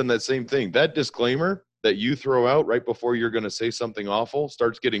 you've done that same thing. That disclaimer that you throw out right before you're going to say something awful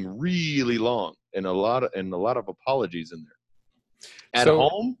starts getting really long, and a lot of apologies in there. At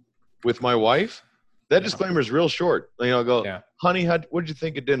home with my wife, that disclaimer is real short. I'll go, honey, what'd you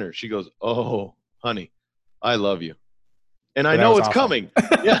think of dinner? She goes, oh, honey, I love you. And I know it's coming.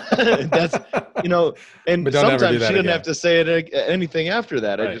 Yeah, that's, and sometimes she doesn't have to say anything after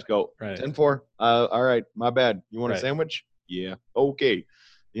that. I just go, 10-4. All right, my bad. You want a sandwich? Yeah. Okay.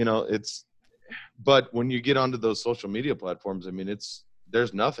 But when you get onto those social media platforms, I mean,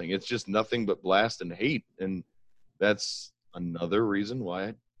 there's nothing. It's just nothing but blast and hate, and that's another reason why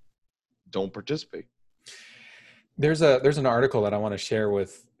I don't participate. There's an article that I want to share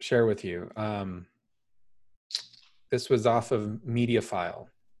with you. This was off of Mediafile.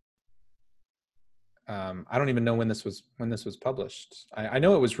 I don't even know when this was published. I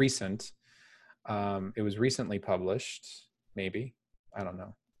know it was recent. It was recently published, maybe. I don't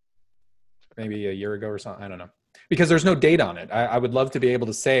know. Maybe a year ago or something. I don't know. Because there's no date on it. I would love to be able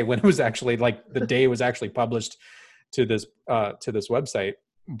to say when it was actually, like, the day it was actually published to this website,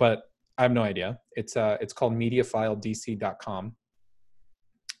 but I have no idea. It's called MediaFileDC.com.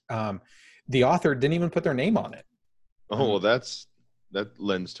 The author didn't even put their name on it. Oh, well, that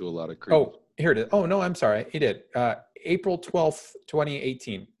lends to a lot of credence. Oh, here it is. Oh, no, I'm sorry. It did. April 12th,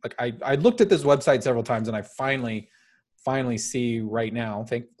 2018. Like, I looked at this website several times, and I finally see right now,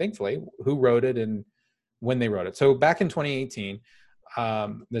 thankfully, who wrote it and when they wrote it. So back in 2018,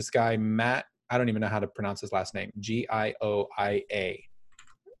 this guy, Matt, I don't even know how to pronounce his last name, Gioia.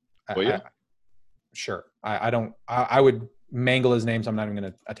 Well, yeah. Sure. I would mangle his name, so I'm not even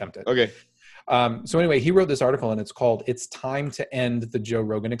going to attempt it. Okay. So anyway, he wrote this article, and it's called "It's Time to End the Joe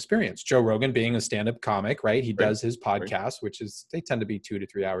Rogan Experience." Joe Rogan being a stand-up comic, right? He does his podcast, which is, they tend to be 2 to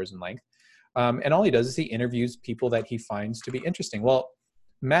 3 hours in length. And all he does is he interviews people that he finds to be interesting. Well,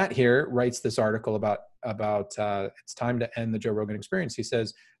 Matt here writes this article about it's time to end the Joe Rogan Experience. He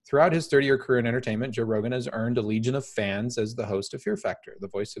says, throughout his 30-year career in entertainment, Joe Rogan has earned a legion of fans as the host of Fear Factor, the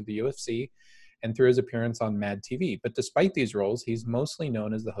voice of the UFC, and through his appearance on Mad TV. But despite these roles, he's mostly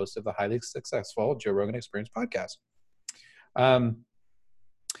known as the host of the highly successful Joe Rogan Experience podcast.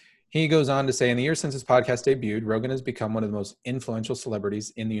 He goes on to say, in the years since his podcast debuted, Rogan has become one of the most influential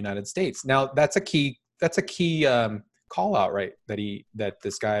celebrities in the United States. Now, that's a key call out, right? That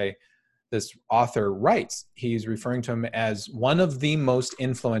this author writes. He's referring to him as one of the most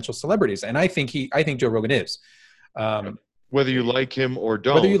influential celebrities, and I think Joe Rogan is. Whether you like him or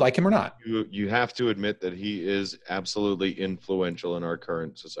don't, whether you like him or not, you have to admit that he is absolutely influential in our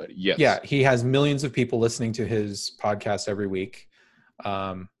current society. Yes. Yeah, he has millions of people listening to his podcast every week.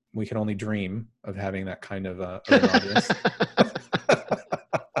 We can only dream of having that kind of an audience.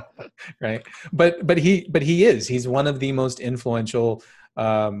 Right. But he's one of the most influential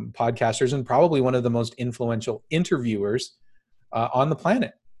podcasters, and probably one of the most influential interviewers on the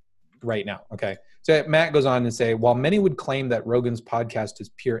planet right now. Okay. So Matt goes on to say, while many would claim that Rogan's podcast is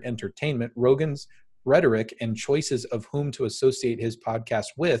pure entertainment, Rogan's rhetoric and choices of whom to associate his podcast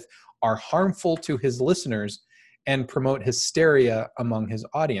with are harmful to his listeners and promote hysteria among his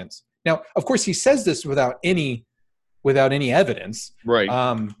audience. Now, of course, he says this without any evidence. Right.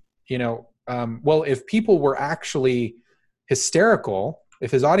 Well, if people were actually hysterical, if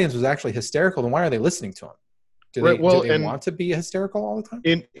his audience was actually hysterical, then why are they listening to him? Do they want to be hysterical all the time?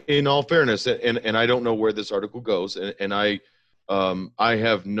 In all fairness, and I don't know where this article goes, and I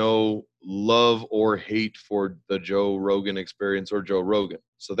have no love or hate for the Joe Rogan Experience or Joe Rogan.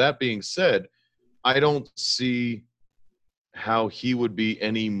 So that being said, I don't see how he would be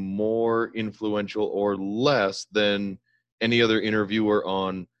any more influential or less than any other interviewer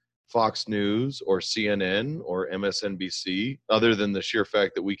on Fox News or CNN or MSNBC, other than the sheer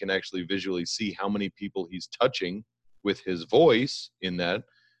fact that we can actually visually see how many people he's touching with his voice in that.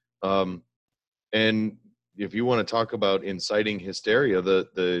 And if you want to talk about inciting hysteria,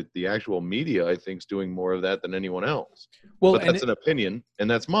 the actual media, I think, is doing more of that than anyone else. Well, but that's an opinion, and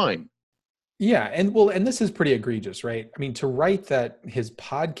that's mine. Yeah, and this is pretty egregious, right? I mean, to write that his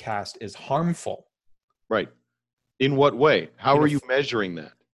podcast is harmful. Right. In what way? How are you measuring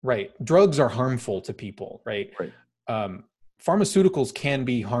that? Right. Drugs are harmful to people, right? Right. Pharmaceuticals can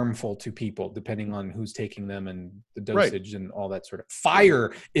be harmful to people depending on who's taking them and the dosage and all that sort of.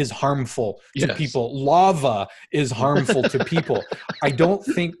 Fire is harmful to people. Lava is harmful to people. I don't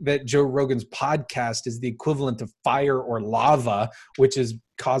think that Joe Rogan's podcast is the equivalent of fire or lava, which is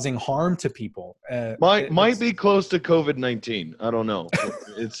causing harm to people. Might be close to COVID-19. I don't know.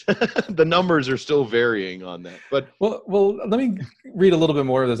 It's the numbers are still varying on that. But well, let me read a little bit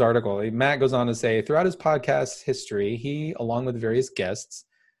more of this article. Matt goes on to say, throughout his podcast history, he, along with various guests,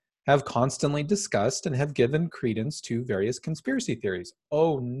 have constantly discussed and have given credence to various conspiracy theories.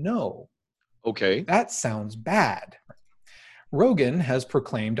 Oh no. Okay. That sounds bad. Rogan has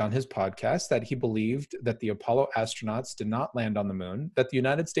proclaimed on his podcast that he believed that the Apollo astronauts did not land on the moon, that the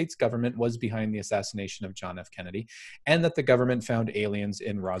United States government was behind the assassination of John F. Kennedy, and that the government found aliens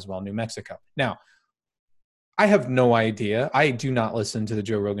in Roswell, New Mexico. Now, I have no idea. I do not listen to the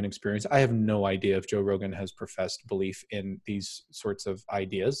Joe Rogan Experience. I have no idea if Joe Rogan has professed belief in these sorts of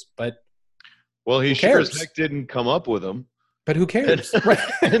ideas, but well, he sure as heck didn't come up with them. But who cares? Right.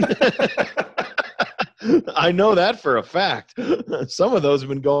 I know that for a fact. Some of those have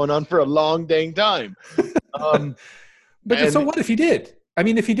been going on for a long dang time. But so what if he did? I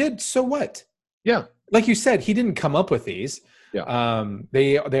mean, if he did, so what? Yeah. Like you said, he didn't come up with these. Yeah.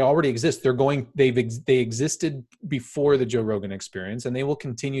 They already exist. They existed before the Joe Rogan Experience, and they will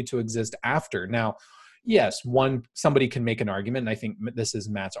continue to exist after. Now, yes, somebody can make an argument, and I think this is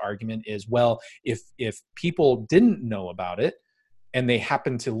Matt's argument is, well, if people didn't know about it and they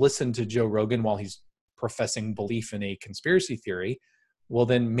happen to listen to Joe Rogan while he's professing belief in a conspiracy theory, well,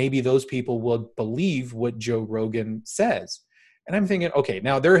 then maybe those people will believe what Joe Rogan says. And I'm thinking, okay,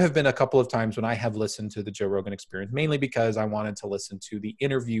 now there have been a couple of times when I have listened to the Joe Rogan Experience, mainly because I wanted to listen to the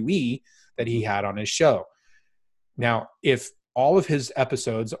interviewee that he had on his show. Now, if all of his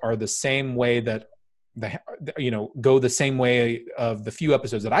episodes are the same way that go the same way of the few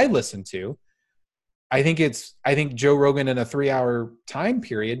episodes that I listened to, I think Joe Rogan in a 3-hour time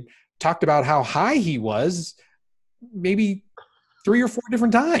period talked about how high he was maybe 3 or 4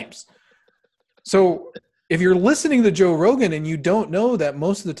 different times. So if you're listening to Joe Rogan and you don't know that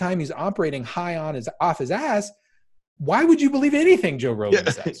most of the time he's operating high off his ass, why would you believe anything Joe Rogan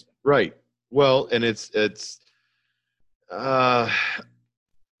says? Right. Well, and I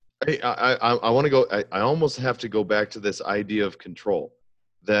want to go. I almost have to go back to this idea of control.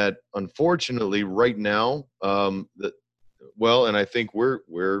 That unfortunately, right now, and I think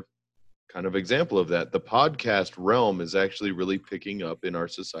we're kind of example of that. The podcast realm is actually really picking up in our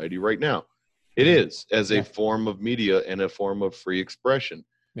society right now. It is, as a form of media and a form of free expression.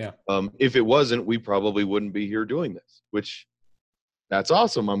 Yeah. If it wasn't, we probably wouldn't be here doing this, which that's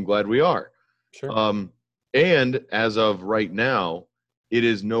awesome. I'm glad we are. Sure. And as of right now, it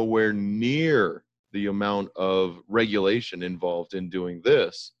is nowhere near the amount of regulation involved in doing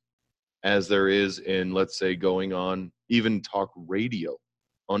this as there is in, let's say, going on even talk radio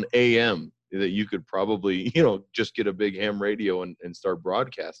on AM, that you could probably, just get a big ham radio and start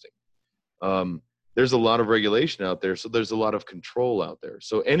broadcasting. There's a lot of regulation out there, so there's a lot of control out there.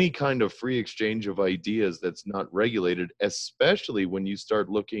 So any kind of free exchange of ideas that's not regulated, especially when you start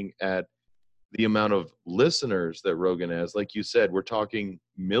looking at the amount of listeners that Rogan has, like you said, we're talking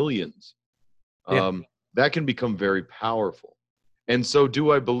millions. That can become very powerful. And so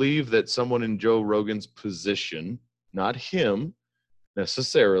do I believe that someone in Joe Rogan's position, not him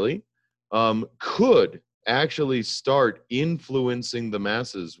necessarily, could actually start influencing the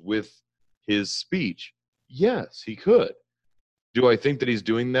masses with his speech? Yes, he could. Do I think that he's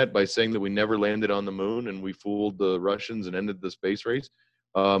doing that by saying that we never landed on the moon and we fooled the Russians and ended the space race?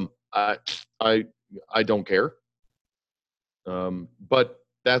 I don't care. But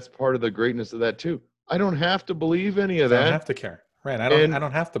that's part of the greatness of that too. I don't have to believe any of that. I don't have to care. Right. I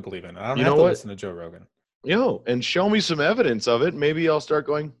don't have to believe in it. I don't have to listen to Joe Rogan. And show me some evidence of it. Maybe I'll start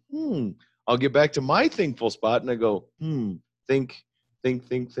going, I'll get back to my thinkful spot and I go, think.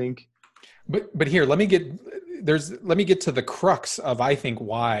 But here, let me get to the crux of, I think,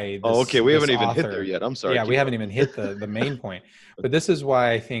 why this, we haven't even hit there yet. I'm sorry. Yeah, we haven't even hit the main point. But this is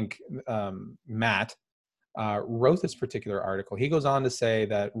why I think Matt wrote this particular article. He goes on to say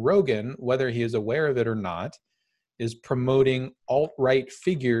that Rogan, whether he is aware of it or not, is promoting alt-right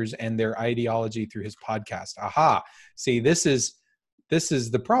figures and their ideology through his podcast. Aha. See, this is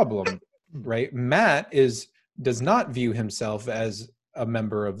the problem, right? Matt does not view himself as a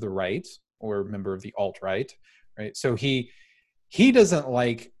member of the right or a member of the alt-right, right? So he doesn't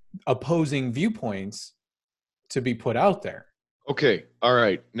like opposing viewpoints to be put out there. Okay. All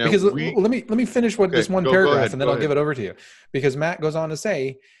right. Now, because let me finish this one paragraph, and then I'll give it over to you. Because Matt goes on to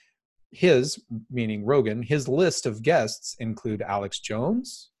say, meaning Rogan, his list of guests include Alex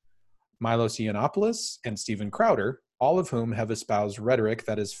Jones, Milos Yiannopoulos, and Steven Crowder, all of whom have espoused rhetoric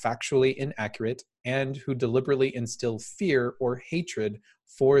that is factually inaccurate and who deliberately instill fear or hatred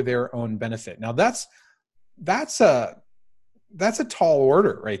for their own benefit. Now that's a tall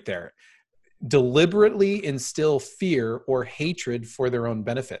order right there. Deliberately instill fear or hatred for their own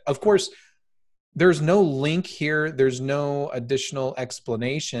benefit. Of course, there's no link here. There's no additional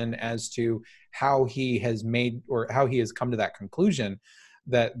explanation as to how he has made or how he has come to that conclusion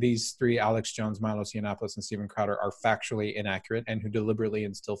that these three, Alex Jones, Milos Yiannopoulos, and Steven Crowder, are factually inaccurate and who deliberately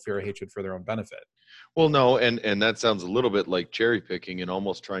instill fear or hatred for their own benefit. Well, no, and that sounds a little bit like cherry picking and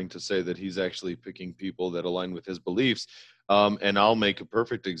almost trying to say that he's actually picking people that align with his beliefs. And I'll make a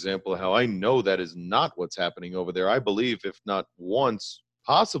perfect example of how I know that is not what's happening over there. I believe, if not once,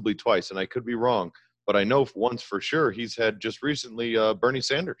 possibly twice, and I could be wrong, but I know once for sure he's had just recently Bernie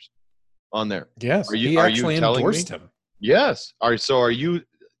Sanders on there. Yes, he actually endorsed him. Yes. All right. So are you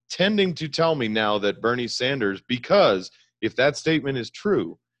tending to tell me now that Bernie Sanders, because if that statement is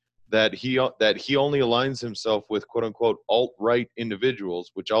true, that he only aligns himself with quote unquote alt-right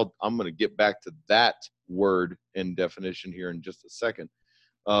individuals, which I'm going to get back to that word and definition here in just a second,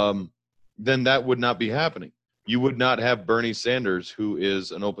 then that would not be happening. You would not have Bernie Sanders, who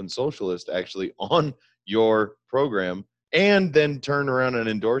is an open socialist, actually on your program and then turn around and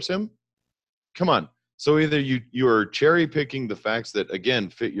endorse him. Come on. So either you are cherry picking the facts that, again,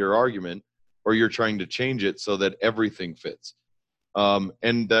 fit your argument, or you're trying to change it so that everything fits.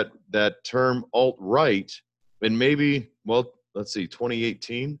 And that term alt-right, and maybe, well, let's see,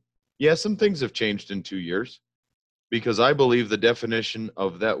 2018. Yeah, some things have changed in 2 years, because I believe the definition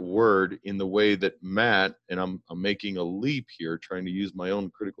of that word in the way that Matt, and I'm making a leap here, trying to use my own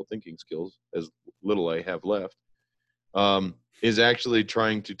critical thinking skills, as little I have left, is actually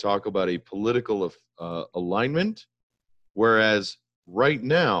trying to talk about a political alignment. Whereas right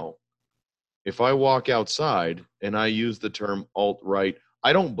now, if I walk outside and I use the term alt-right,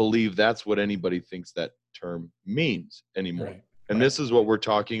 I don't believe that's what anybody thinks that term means anymore. Right. And this is what we're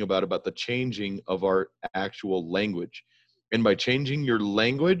talking about the changing of our actual language. And by changing your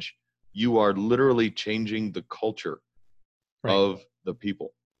language, you are literally changing the culture of the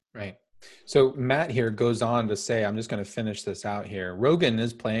people. Right. So Matt here goes on to say, I'm just going to finish this out here. Rogan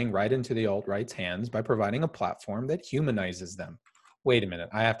is playing right into the alt-right's hands by providing a platform that humanizes them. Wait a minute.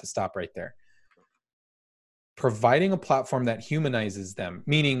 I have to stop right there. Providing a platform that humanizes them,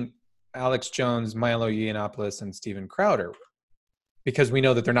 meaning Alex Jones, Milo Yiannopoulos, and Steven Crowder, because we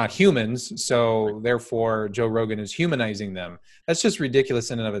know that they're not humans. So therefore Joe Rogan is humanizing them. That's just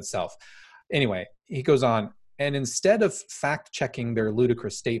ridiculous in and of itself. Anyway, he goes on, and instead of fact-checking their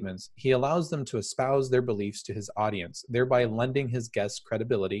ludicrous statements, he allows them to espouse their beliefs to his audience, thereby lending his guests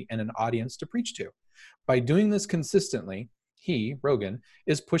credibility and an audience to preach to. By doing this consistently, he, Rogan,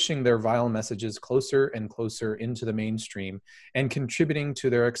 is pushing their vile messages closer and closer into the mainstream and contributing to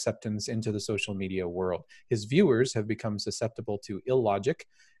their acceptance into the social media world. His viewers have become susceptible to illogical,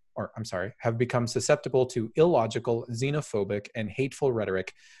 xenophobic, and hateful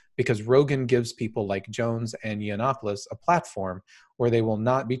rhetoric, because Rogan gives people like Jones and Yiannopoulos a platform where they will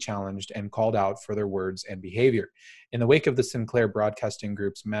not be challenged and called out for their words and behavior. In the wake of the Sinclair Broadcasting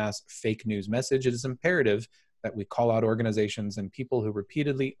Group's mass fake news message, it is imperative that we call out organizations and people who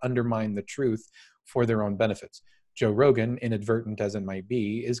repeatedly undermine the truth for their own benefits. Joe Rogan, inadvertent as it might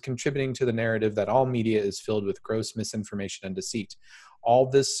be, is contributing to the narrative that all media is filled with gross misinformation and deceit. All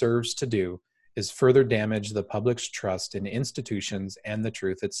this serves to do is further damage the public's trust in institutions and the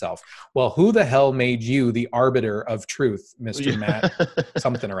truth itself. Well, who the hell made you the arbiter of truth, Mr. Matt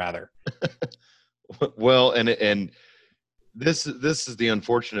something or other? Well, and this is the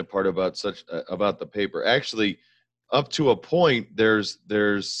unfortunate part about the paper. Actually, up to a point, there's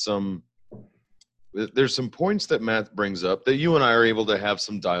some points that Matt brings up that you and I are able to have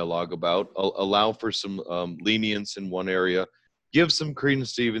some dialogue about, allow for some lenience in one area, give some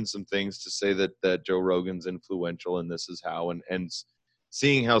credence to even some things to say that Joe Rogan's influential and this is how, and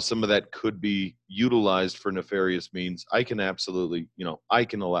seeing how some of that could be utilized for nefarious means. I can absolutely, I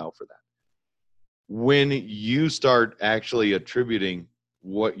can allow for that. When you start actually attributing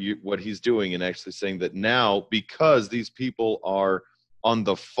what he's doing and actually saying that now, because these people are on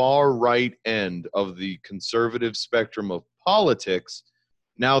the far right end of the conservative spectrum of politics,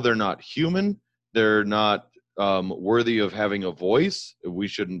 now they're not human, they're not worthy of having a voice, we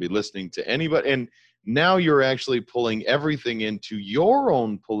shouldn't be listening to anybody, and now you're actually pulling everything into your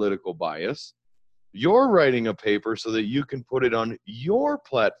own political bias. You're writing a paper so that you can put it on your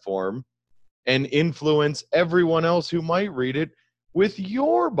platform and influence everyone else who might read it with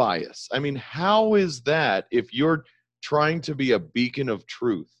your bias. I mean, how is that, if you're trying to be a beacon of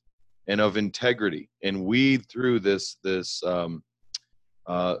truth and of integrity and weed through this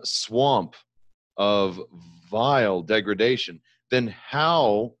swamp of vile degradation, then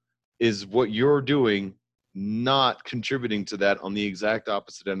how is what you're doing not contributing to that on the exact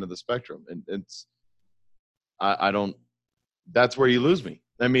opposite end of the spectrum? And I don't, that's where you lose me.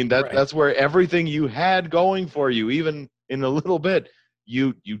 I mean, that's where everything you had going for you, even in a little bit,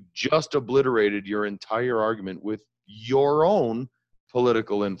 you just obliterated your entire argument with your own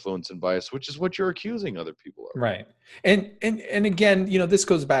political influence and bias, which is what you're accusing other people of. Right. And again, this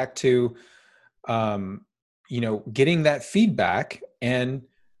goes back to, getting that feedback and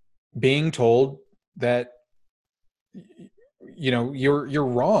being told that, you're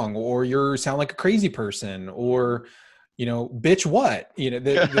wrong, or you sound like a crazy person, or, bitch what,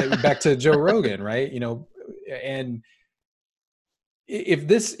 back to Joe Rogan, right? And if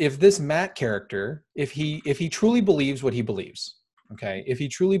this Matt character, if he truly believes what he believes, okay, if he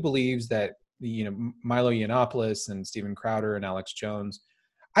truly believes that Milo Yiannopoulos and Steven Crowder and Alex Jones.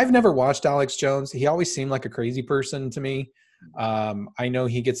 I've never watched Alex Jones. He always seemed like a crazy person to me. I know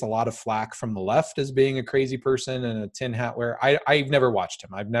he gets a lot of flack from the left as being a crazy person and a tin hat wearer. I've never watched him.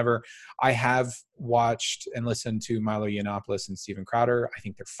 I have watched and listened to Milo Yiannopoulos and Steven Crowder. I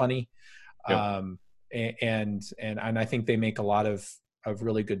think they're funny. Yep. And I think they make a lot of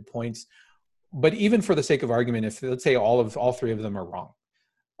really good points. But even for the sake of argument, if let's say all three of them are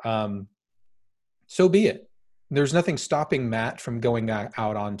wrong, so be it. There's nothing stopping Matt from going out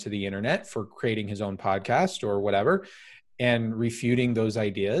onto the internet for creating his own podcast or whatever and refuting those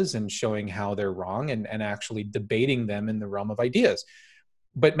ideas and showing how they're wrong and actually debating them in the realm of ideas.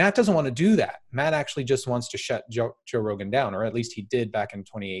 But Matt doesn't want to do that. Matt actually just wants to shut Joe Rogan down, or at least he did back in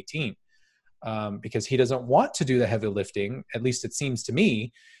 2018, because he doesn't want to do the heavy lifting. At least it seems to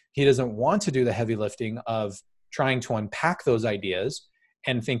me, he doesn't want to do the heavy lifting of trying to unpack those ideas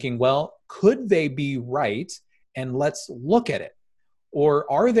and thinking, well, could they be right? And let's look at it. Or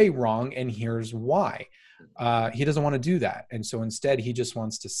are they wrong? And here's why. He doesn't want to do that. And so instead, he just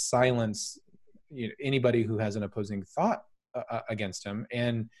wants to silence anybody who has an opposing thought against him.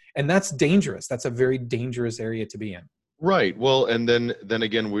 And that's dangerous. That's a very dangerous area to be in. Right. Well, and then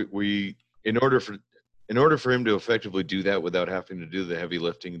again, we in order for him to effectively do that without having to do the heavy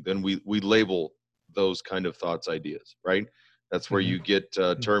lifting, then we label those kind of thoughts ideas, right? That's where you get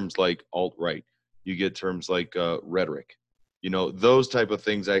terms like alt-right. You get terms like rhetoric. Those type of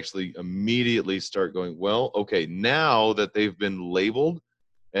things actually immediately start going, well, okay, now that they've been labeled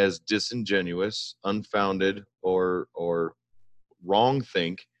as disingenuous, unfounded, or wrong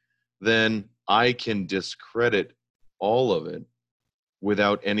think, then I can discredit all of it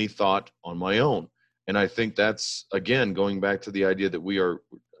without any thought on my own. And I think that's, again, going back to the idea that we are,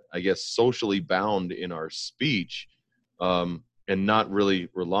 I guess, socially bound in our speech, and not really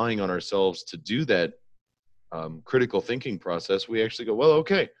relying on ourselves to do that critical thinking process. We actually go, well,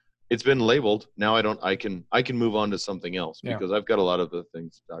 okay, it's been labeled. Now I can move on to something else because I've got a lot of the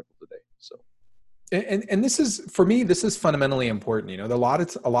things to tackle today. So, and this is, for me, this is fundamentally important. A lot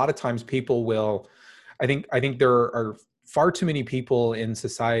of times people will, I think there are far too many people in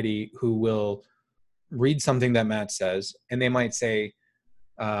society who will read something that Matt says, and they might say,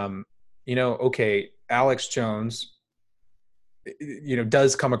 okay, Alex Jones,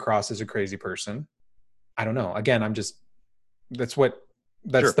 does come across as a crazy person. I don't know. Again, that's sure.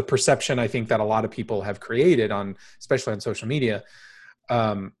 The perception I think that a lot of people have created especially on social media,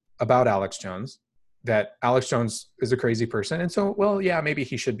 about Alex Jones, that Alex Jones is a crazy person. And so, well, yeah, maybe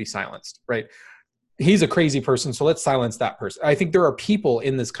he should be silenced, right? He's a crazy person, so let's silence that person. I think there are people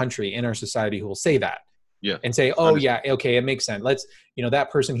in this country, in our society, who will say that. Yeah. And say, oh, yeah, okay, it makes sense. Let's,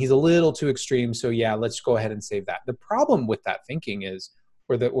 that person, he's a little too extreme. So yeah, let's go ahead and save that. The problem with that thinking is,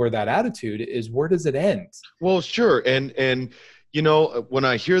 or that attitude is, where does it end? Well, sure. And when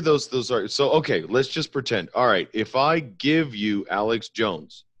I hear those are, so, okay, let's just pretend. All right, if I give you Alex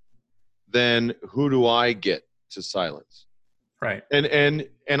Jones, then who do I get to silence? Right. And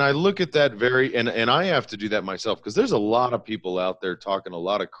I look at that and I have to do that myself, because there's a lot of people out there talking a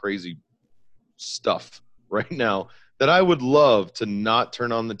lot of crazy stuff right now that I would love to not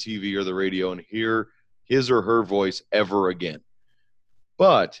turn on the TV or the radio and hear his or her voice ever again.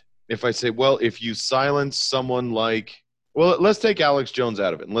 But if I say, well, if you silence someone let's take Alex Jones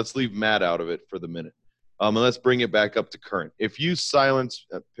out of it and let's leave Matt out of it for the minute. And let's bring it back up to current. If you silence,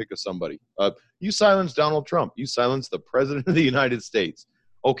 pick somebody, you silence Donald Trump, you silence the president of the United States.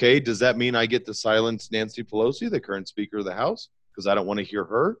 Okay, does that mean I get to silence Nancy Pelosi, the current Speaker of the House, because I don't want to hear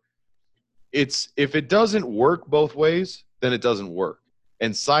her? If it doesn't work both ways, then it doesn't work.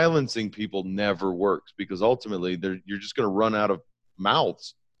 And silencing people never works, because ultimately you're just going to run out of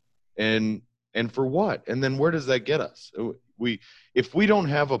mouths. And for what? And then where does that get us? If we don't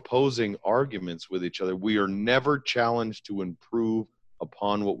have opposing arguments with each other, we are never challenged to improve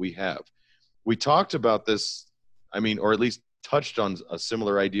upon what we have. We talked about this, or at least touched on a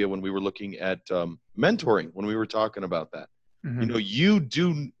similar idea when we were looking at mentoring, when we were talking about that. Mm-hmm. You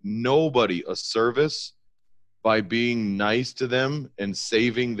do nobody a service by being nice to them and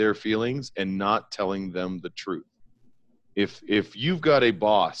saving their feelings and not telling them the truth. If you've got a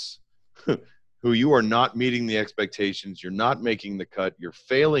boss who you are not meeting the expectations, you're not making the cut, you're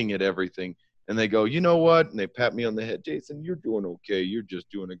failing at everything, and they go, you know what? And they pat me on the head, Jason, you're doing okay. You're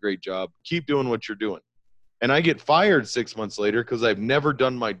just doing a great job. Keep doing what you're doing. And I get fired 6 months later because I've never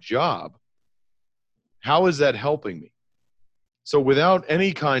done my job. How is that helping me? So without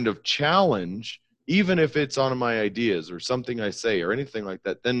any kind of challenge, even if it's on my ideas or something I say or anything like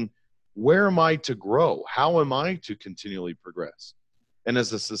that, then where am I to grow? How am I to continually progress? And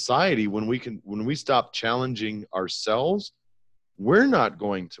as a society, when we stop challenging ourselves, we're not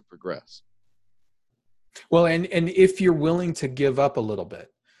going to progress. Well, and if you're willing to give up a little bit,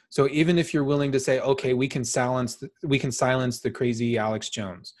 so even if you're willing to say, okay, we can silence the crazy Alex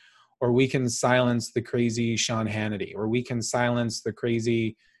Jones, or we can silence the crazy Sean Hannity, or we can silence the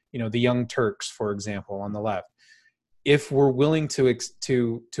crazy, the Young Turks, for example, on the left. If we're willing to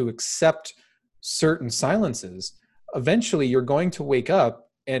accept certain silences, eventually you're going to wake up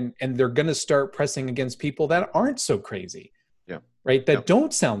and they're going to start pressing against people that aren't so crazy. Yeah. Right. That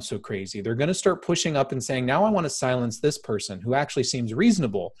don't sound so crazy. They're going to start pushing up and saying, now I want to silence this person who actually seems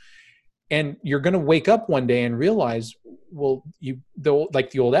reasonable. And you're going to wake up one day and realize, well,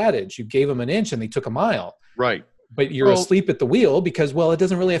 like the old adage, you gave them an inch and they took a mile. Right. But you're asleep at the wheel because, well, it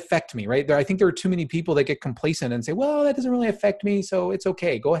doesn't really affect me, right? I think there are too many people that get complacent and say, well, that doesn't really affect me, so it's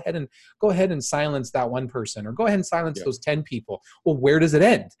okay. Go ahead and silence that one person, or go ahead and silence those 10 people. Well, where does it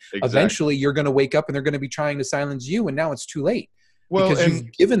end? Exactly. Eventually, you're going to wake up and they're going to be trying to silence you, and now it's too late because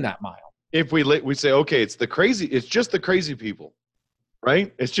you've given that mile. If we say, okay, it's just the crazy people,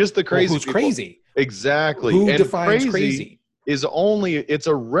 right? It's just the crazy who's people. Crazy? Exactly. Who defines crazy? It's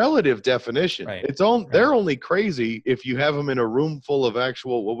a relative definition. Right. They're only crazy if you have them in a room full of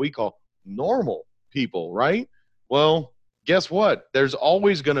actual, what we call normal people, right? Well, guess what? There's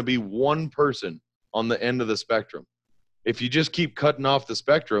always going to be one person on the end of the spectrum. If you just keep cutting off the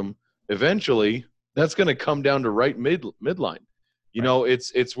spectrum, eventually that's going to come down to right midline.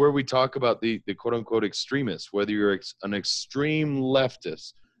 It's where we talk about the quote unquote extremists, whether you're an extreme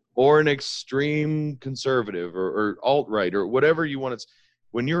leftist or an extreme conservative or alt-right or whatever you want to.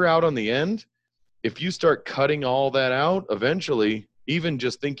 When you're out on the end, if you start cutting all that out, eventually, even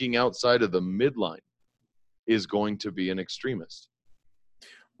just thinking outside of the midline is going to be an extremist.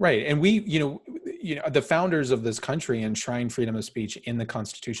 Right. And we, the founders of this country enshrined freedom of speech in the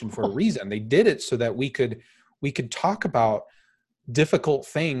Constitution for a reason. They did it so that we could talk about difficult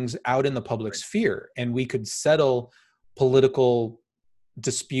things out in the public sphere, and we could settle political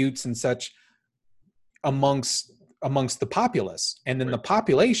disputes and such amongst the populace, and then the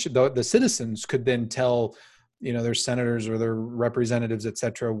population, the citizens, could then tell their senators or their representatives, et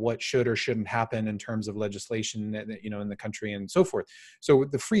cetera, what should or shouldn't happen in terms of legislation in the country and so forth. So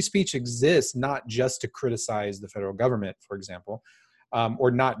the free speech exists not just to criticize the federal government, for example, or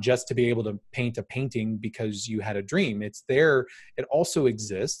not just to be able to paint a painting because you had a dream. It's there. It also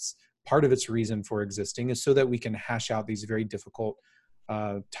exists. Part of its reason for existing is so that we can hash out these very difficult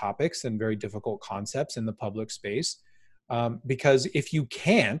topics and very difficult concepts in the public space. Because if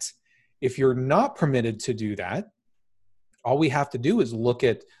you're not permitted to do that, all we have to do is look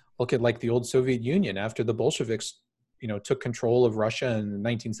at like the old Soviet Union after the Bolsheviks, took control of Russia in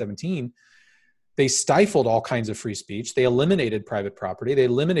 1917. They stifled all kinds of free speech. They eliminated private property. They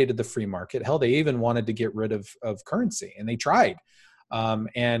eliminated the free market. Hell, they even wanted to get rid of currency, and they tried.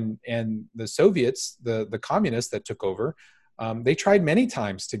 And the Soviets, the communists that took over, they tried many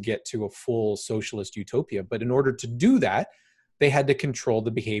times to get to a full socialist utopia. But in order to do that, they had to control the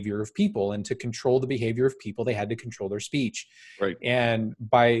behavior of people. And to control the behavior of people, they had to control their speech. Right. And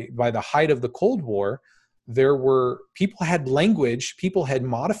by the height of the Cold War, people had language, people had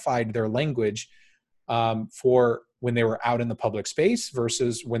modified their language for when they were out in the public space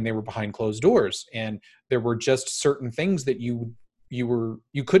versus when they were behind closed doors. And there were just certain things that you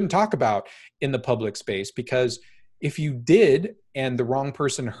couldn't talk about in the public space, because if you did and the wrong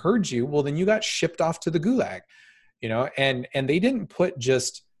person heard you, well, then you got shipped off to the gulag, and they didn't put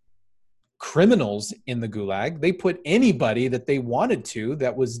just criminals in the gulag. They put anybody that they wanted to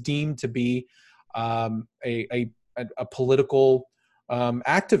that was deemed to be a political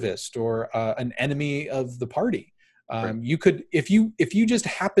activist or an enemy of the party. Right. You could, if you just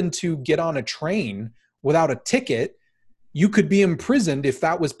happened to get on a train without a ticket, you could be imprisoned if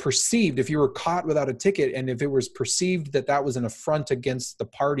that was perceived, if you were caught without a ticket, and if it was perceived that that was an affront against the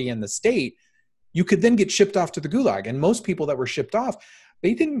party and the state, you could then get shipped off to the gulag. And most people that were shipped off,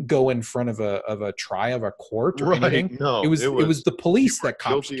 they didn't go in front of a court or anything. No, it was the police that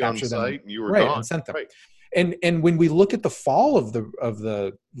captured them, and you were right, gone. and sent them. Right. And when we look at the fall of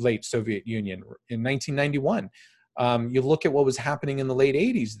the late Soviet Union in 1991, you look at what was happening in the late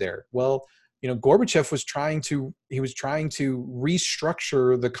 80s there. Well, Gorbachev was trying to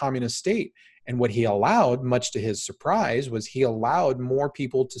restructure the communist state. And what he allowed, much to his surprise, was he allowed more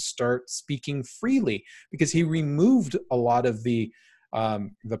people to start speaking freely, because he removed a lot of the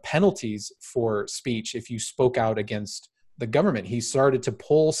penalties for speech if you spoke out against the government. He started to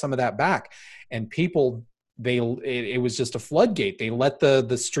pull some of that back, and people it was just a floodgate. They let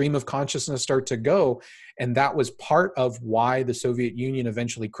the stream of consciousness start to go. And that was part of why the Soviet Union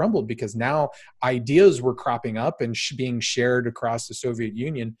eventually crumbled, because now ideas were cropping up and being shared across the Soviet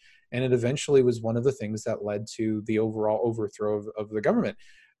Union. And it eventually was one of the things that led to the overall overthrow of the government.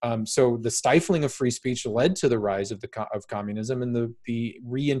 So the stifling of free speech led to the rise of communism, and the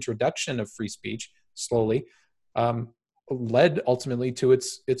reintroduction of free speech slowly led ultimately to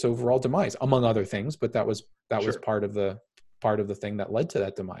its overall demise, among other things. But that was part of the thing that led to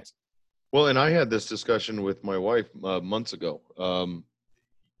that demise. Well, and I had this discussion with my wife months ago.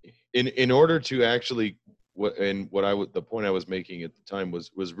 In order to actually, the point I was making at the time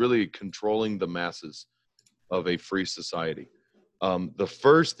was really controlling the masses of a free society. The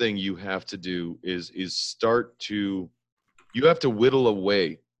first thing you have to do is you have to whittle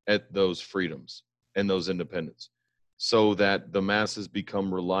away at those freedoms and those independence, so that the masses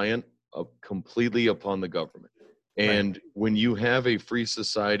become reliant completely upon the government. And when you have a free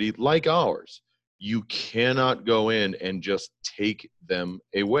society like ours, you cannot go in and just take them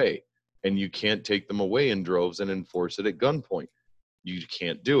away. And you can't take them away in droves and enforce it at gunpoint. You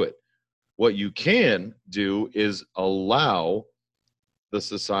can't do it. What you can do is allow the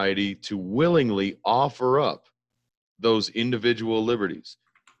society to willingly offer up those individual liberties,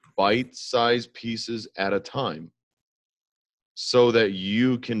 bite-sized pieces at a time, so that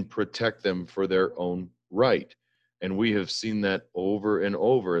you can protect them for their own right. And we have seen that over and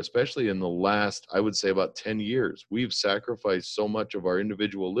over, especially in the last, I would say, about 10 years. We've sacrificed so much of our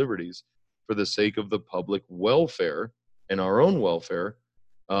individual liberties for the sake of the public welfare and our own welfare,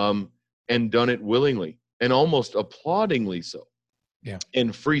 and done it willingly and almost applaudingly so. Yeah.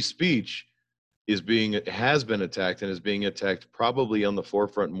 And free speech has been attacked, and is being attacked probably on the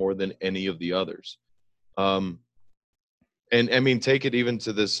forefront more than any of the others. And I mean, take it even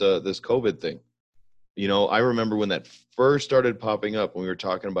to this COVID thing. You know, I remember when that first started popping up, when we were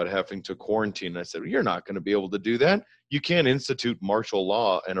talking about having to quarantine, I said, you're not going to be able to do that. You can't institute martial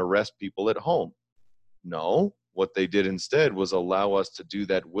law and arrest people at home. No, what they did instead was allow us to do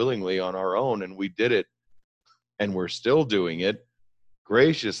that willingly on our own. And we did it. And we're still doing it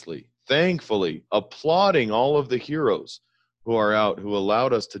graciously, thankfully, applauding all of the heroes who are out, who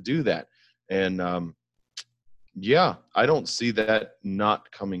allowed us to do that. And I don't see that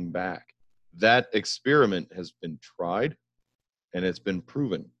not coming back. That experiment has been tried, and it's been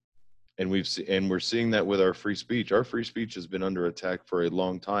proven, and we're seeing that with our free speech. Our free speech has been under attack for a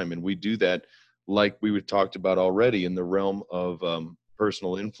long time, and we do that, like we talked about already, in the realm of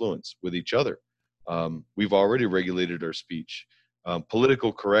personal influence with each other. We've already regulated our speech.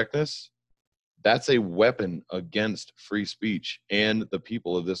 Political correctness, that's a weapon against free speech and the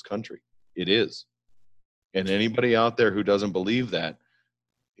people of this country. It is. And anybody out there who doesn't believe that,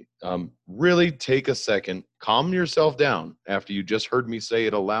 really take a second, calm yourself down after you just heard me say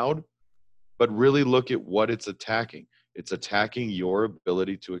it aloud, but really look at what it's attacking. It's attacking your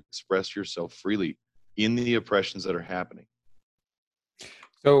ability to express yourself freely in the oppressions that are happening.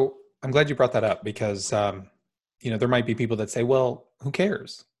 So I'm glad you brought that up, because, there might be people that say, well, who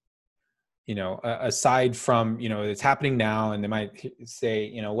cares? Aside from, it's happening now, and they might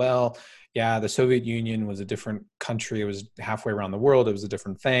say, well, yeah, the Soviet Union was a different country. It was halfway around the world. It was a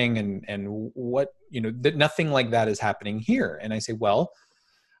different thing. And what, nothing like that is happening here. And I say, well,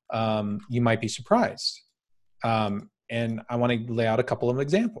 you might be surprised. And I want to lay out a couple of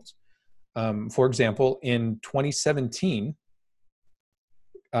examples. For example, in 2017,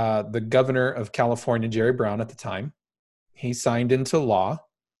 the governor of California, Jerry Brown at the time, he signed into law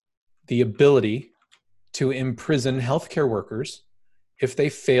the ability to imprison healthcare workers if they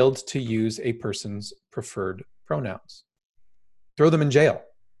failed to use a person's preferred pronouns. Throw them in jail.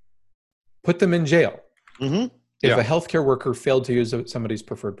 Put them in jail. Mm-hmm. If a healthcare worker failed to use somebody's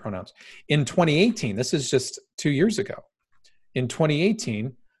preferred pronouns. In 2018, this is just 2 years ago. In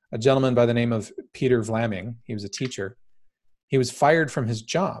 2018, a gentleman by the name of Peter Vlaming, he was a teacher, he was fired from his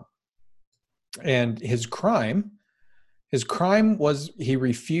job. And his crime was he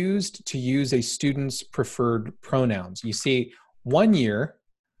refused to use a student's preferred pronouns. You see, 1 year,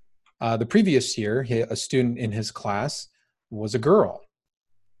 the previous year, a student in his class was a girl.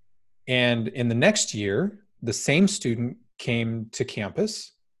 And in the next year, the same student came to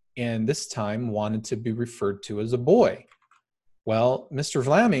campus and this time wanted to be referred to as a boy. Well, Mr.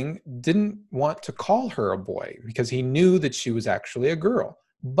 Vlaming didn't want to call her a boy because he knew that she was actually a girl.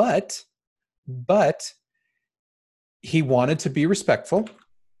 But he wanted to be respectful.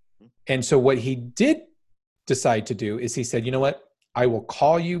 And so what he did decide to do is he said, you know what? I will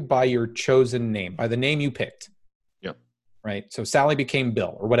call you by your chosen name, by the name you picked. Yeah. right? So Sally became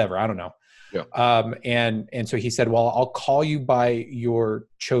Bill or whatever. I don't know. Yeah. And so he said, well, I'll call you by your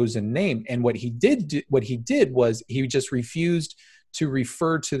chosen name. And what he did was he just refused to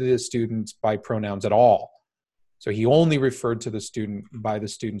refer to the student by pronouns at all. So he only referred to the student by the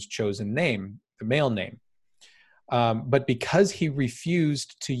student's chosen name, the male name. But because he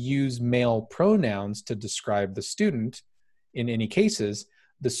refused to use male pronouns to describe the student in any cases,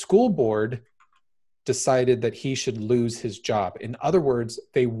 the school board decided that he should lose his job. In other words,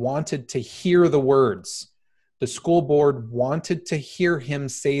 they wanted to hear the words. The school board wanted to hear him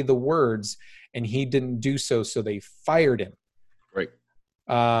say the words, and he didn't do so, so they fired him. Right.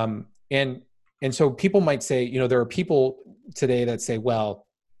 And so people might say, there are people today that say, well,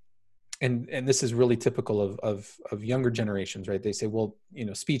 and this is really typical of younger generations, right? They say, well,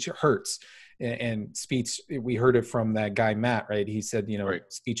 speech hurts. And speech, we heard it from that guy, Matt, right? He said, right.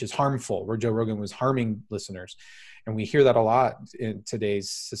 Speech is harmful, where Joe Rogan was harming listeners. And we hear that a lot in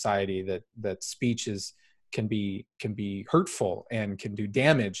today's society, that speech can be hurtful and can do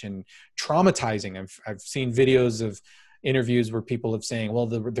damage and traumatizing. I've seen videos of interviews where people have saying, well,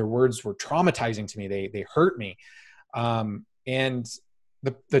 their words were traumatizing to me. They hurt me. And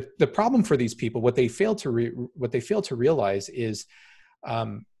the problem for these people, what they fail to realize is,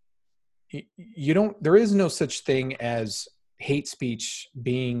 there is no such thing as hate speech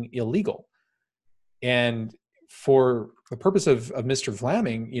being illegal. And for the purpose of Mr.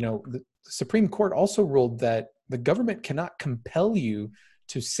 Vlaming, the Supreme Court also ruled that the government cannot compel you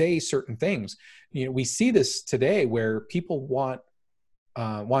to say certain things. We see this today where people want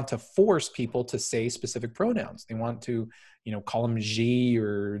to force people to say specific pronouns. They want to, call them she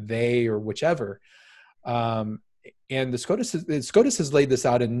or they or whichever. And the SCOTUS has laid this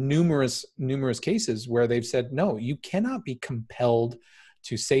out in numerous cases where they've said, no, you cannot be compelled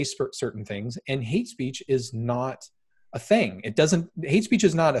to say certain things. And hate speech is not a thing. Hate speech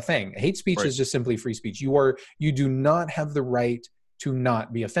is not a thing. Hate speech right. is just simply free speech. You do not have the right to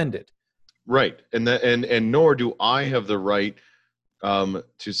not be offended. Right. And nor do I have the right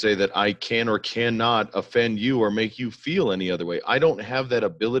to say that I can or cannot offend you or make you feel any other way. I don't have that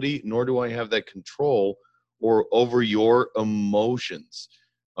ability, nor do I have that control or over your emotions.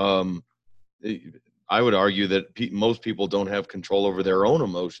 I would argue that most people don't have control over their own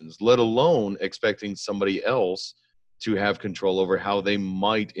emotions, let alone expecting somebody else to have control over how they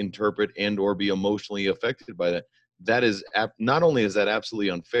might interpret and or be emotionally affected by that. That is not only is that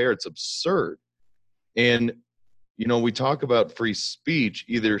absolutely unfair, it's absurd. And we talk about free speech.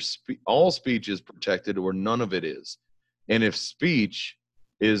 Either all speech is protected or none of it is. And if speech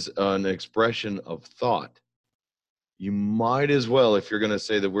is an expression of thought, you might as well, if you're going to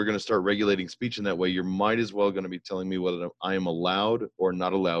say that we're going to start regulating speech in that way, you're might as well going to be telling me whether I am allowed or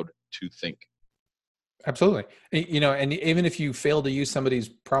not allowed to think. Absolutely. And even if you fail to use somebody's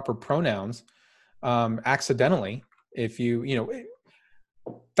proper pronouns accidentally, if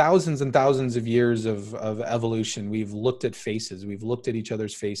thousands and thousands of years of evolution, we've looked at faces, we've looked at each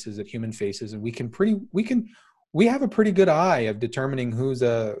other's faces, at human faces, and we have a pretty good eye of determining who's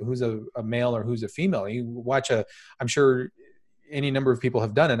a male or who's a female. You watch I'm sure any number of people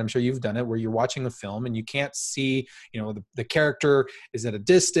have done it. I'm sure you've done it, where you're watching a film and you can't see, the character is at a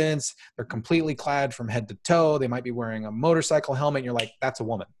distance. They're completely clad from head to toe. They might be wearing a motorcycle helmet. And you're like, that's a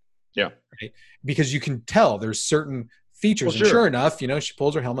woman. Yeah. Right? Because you can tell there's certain features. Well, and sure enough, she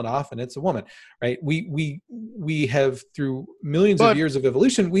pulls her helmet off and it's a woman, right? We have, through millions of years of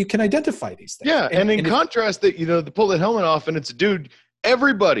evolution, we can identify these things. Yeah. And in contrast, that, to pull that helmet off and it's a dude,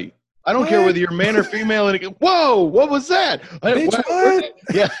 everybody, I don't care whether you're man or female, and it goes, whoa, what was that? What?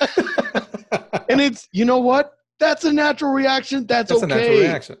 Yeah. And it's, you know what? That's a natural reaction. That's okay. A natural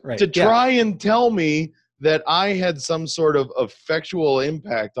reaction, right? To try and tell me that I had some sort of effectual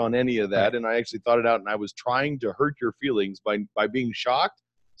impact on any of that, and I actually thought it out, and I was trying to hurt your feelings by being shocked.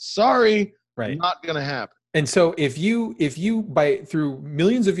 Sorry, not going to happen. And so if you through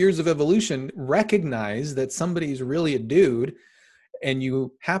millions of years of evolution recognize that somebody's really a dude, and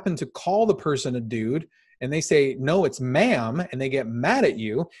you happen to call the person a dude, and they say, no, it's ma'am, and they get mad at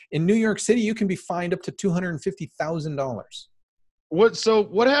you, in New York City, you can be fined up to $250,000.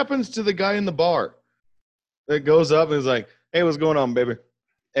 What happens to the guy in the bar that goes up and is like, hey, what's going on, baby?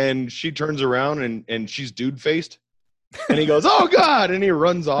 And she turns around and she's dude-faced. And he goes, oh, God, and he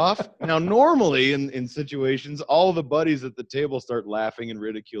runs off. Now, normally in situations, all the buddies at the table start laughing and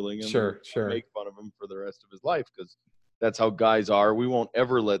ridiculing him. Sure. Make fun of him for the rest of his life because that's how guys are. We won't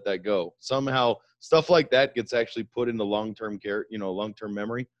ever let that go. Somehow, stuff like that gets actually put into long-term care, long-term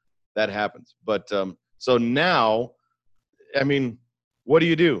memory. That happens. But so now, I mean, what do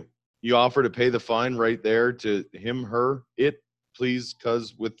you do? You offer to pay the fine right there to him, her, it, please,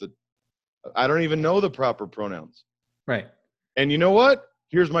 cuz with the, I don't even know the proper pronouns. Right. And you know what?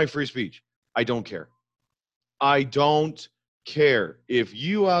 Here's my free speech. I don't care. I don't care. If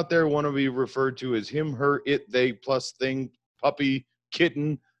you out there want to be referred to as him, her, it, they, plus thing, puppy,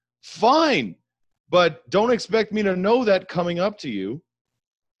 kitten, fine. But don't expect me to know that coming up to you.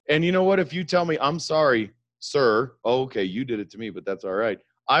 And you know what? If you tell me, I'm sorry, sir. Oh, okay, you did it to me, but that's all right.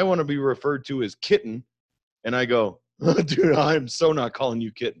 I want to be referred to as kitten. And I go, dude, I'm so not calling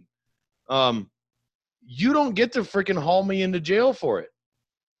you kitten. You don't get to freaking haul me into jail for it.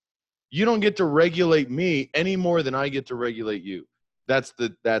 You don't get to regulate me any more than I get to regulate you. That's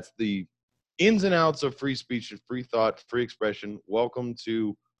the ins and outs of free speech and free thought, free expression. Welcome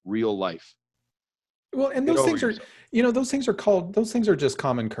to real life. Well, and those things are, those things are just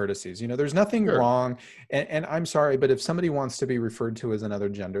common courtesies. There's nothing wrong. And I'm sorry, but if somebody wants to be referred to as another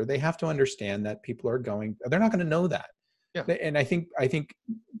gender, they have to understand that they're not going to know that. Yeah. And I think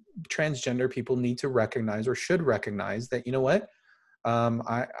transgender people need to recognize, or should recognize, that, you know what,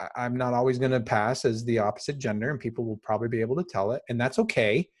 I'm not always going to pass as the opposite gender, and people will probably be able to tell it, and that's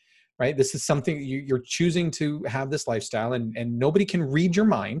okay. Right. This is something you're choosing to have this lifestyle, and nobody can read your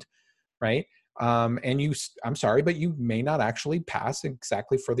mind. Right. I'm sorry, but you may not actually pass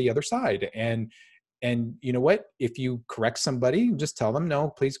exactly for the other side. And you know what, if you correct somebody, just tell them, no,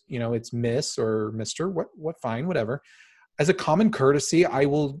 please, it's Miss or Mr. What, fine, whatever. As a common courtesy, I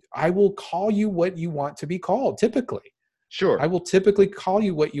will call you what you want to be called. Typically. Sure. I will typically call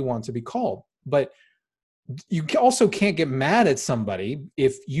you what you want to be called, but you also can't get mad at somebody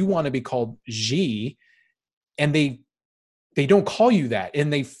if you want to be called G and they don't call you that,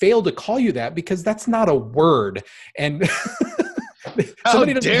 and they fail to call you that because that's not a word. And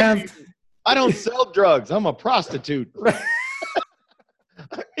somebody doesn't have. I don't sell drugs. I'm a prostitute. Right.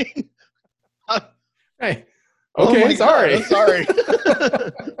 I mean, right. Okay. God, sorry.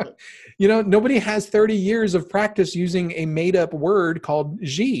 Nobody has 30 years of practice using a made-up word called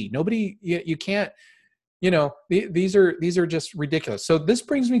G. Nobody. You can't. These are just ridiculous. So this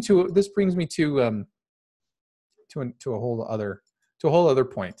brings me to a whole other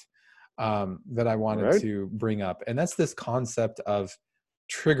point that I wanted to bring up, and that's this concept of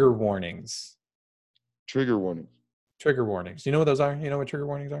trigger warnings. Trigger warnings. You know what those are? You know what trigger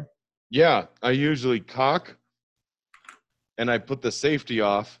warnings are? Yeah, I usually cock, and I put the safety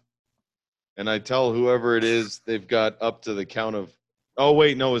off, and I tell whoever it is they've got up to the count of. Oh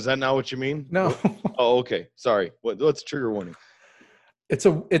wait, no, is that not what you mean? No. Oh, okay. Sorry. What's trigger warning?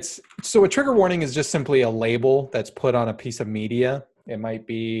 So a trigger warning is just simply a label that's put on a piece of media. It might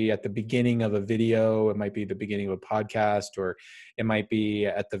be at the beginning of a video, it might be the beginning of a podcast, or it might be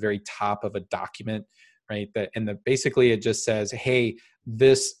at the very top of a document, right? Basically it just says, hey,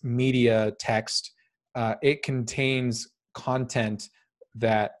 this media text, it contains content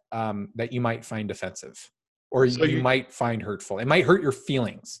that you might find offensive, or you might find hurtful. It might hurt your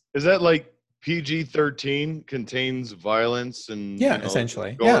feelings. Is that like PG-13 contains violence and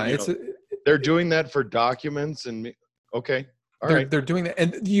essentially they're doing that for documents and okay, they're doing that,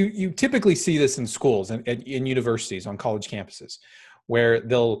 and you typically see this in schools and in universities on college campuses, where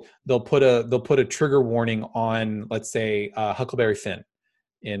they'll put a trigger warning on, let's say, Huckleberry Finn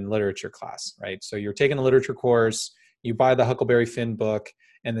in literature class, right? So you're taking a literature course, you buy the Huckleberry Finn book,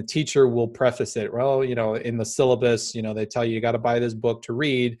 and the teacher will preface it, well, in the syllabus, they tell you got to buy this book to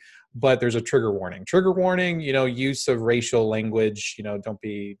read, but there's a trigger warning. Trigger warning, use of racial language, don't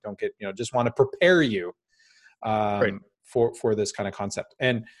get, just want to prepare you for this kind of concept.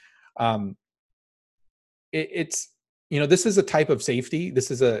 And it's, this is a type of safety.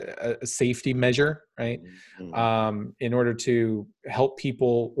 This is a safety measure, right? Mm-hmm. In order to help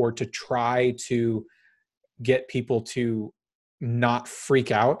people, or to try to get people to not freak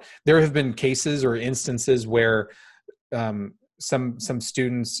out. There have been cases or instances where some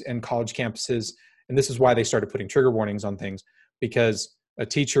students in college campuses, and this is why they started putting trigger warnings on things, because a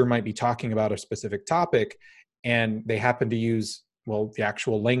teacher might be talking about a specific topic and they happen to use, the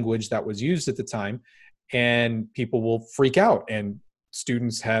actual language that was used at the time, and people will freak out, and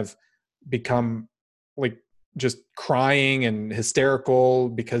students have become just crying and hysterical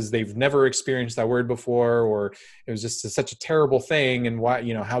because they've never experienced that word before, or it was just such a terrible thing. And why,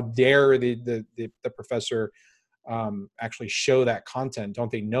 how dare the professor actually show that content?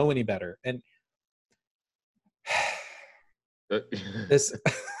 Don't they know any better? And this,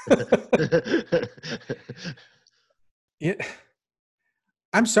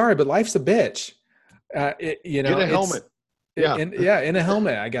 I'm sorry, but life's a bitch. Get a helmet. In a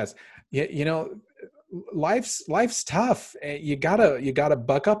helmet, I guess. life's tough. You gotta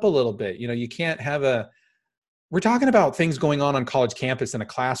buck up a little bit. You can't have we're talking about things going on college campus in a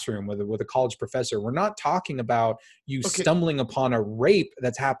classroom with a college professor. We're not talking about you stumbling upon a rape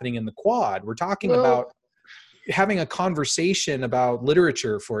that's happening in the quad. We're talking about having a conversation about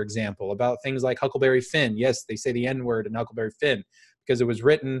literature, for example, about things like Huckleberry Finn. Yes, they say the N-word in Huckleberry Finn because it was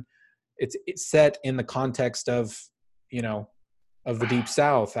written, it's set in the context of, of the Deep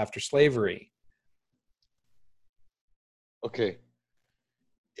South after slavery. Okay.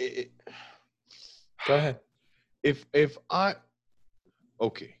 Go ahead.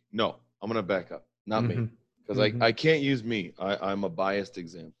 No, I'm going to back up. Not me. Because I can't use me. I'm a biased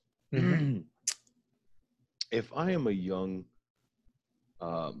example. If I am a young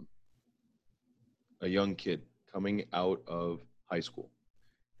kid coming out of high school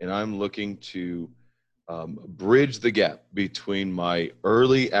and I'm looking to bridge the gap between my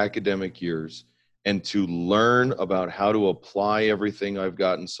early academic years and to learn about how to apply everything I've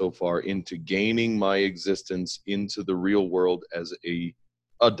gotten so far into gaining my existence into the real world as a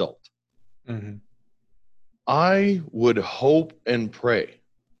adult, I would hope and pray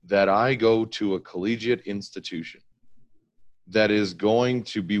that I go to a collegiate institution that is going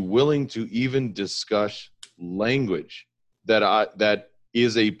to be willing to even discuss language that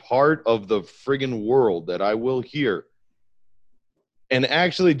is a part of the friggin' world that I will hear, and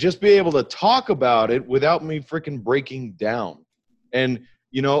actually just be able to talk about it without me freaking breaking down. And,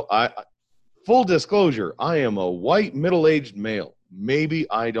 full disclosure, I am a white middle-aged male. Maybe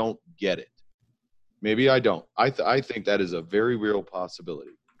I don't get it. Maybe I don't. I think that is a very real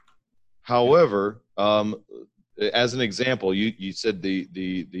possibility. However, as an example, you said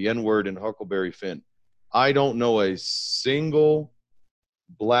the N-word in Huckleberry Finn. I don't know a single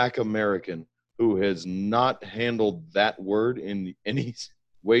Black American who has not handled that word in any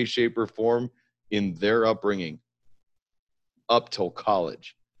way, shape, or form in their upbringing up till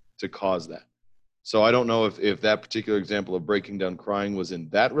college to cause that. So I don't know if that particular example of breaking down crying was in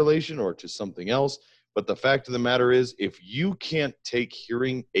that relation or to something else. But the fact of the matter is, if you can't take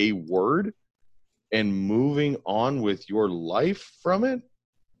hearing a word and moving on with your life from it,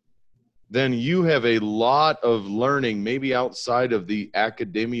 then you have a lot of learning, maybe outside of the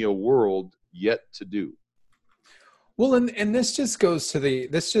academia world, yet to do. Well, and this just goes to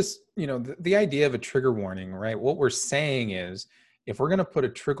the idea of a trigger warning, right? What we're saying is, if we're going to put a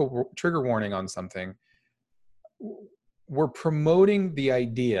trigger warning on something, we're promoting the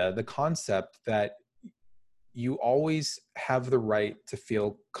idea, the concept that you always have the right to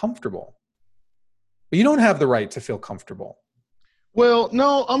feel comfortable. But you don't have the right to feel comfortable. Well,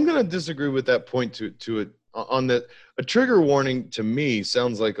 no, I'm going to disagree with that point to it on that. A trigger warning to me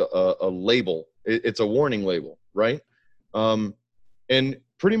sounds like a label. It's a warning label, right? And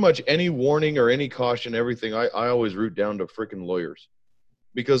pretty much any warning or any caution, everything, I always root down to freaking lawyers,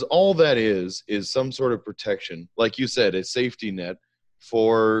 because all that is some sort of protection. Like you said, a safety net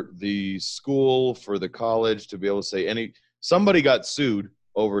for the school, for the college to be able to say somebody got sued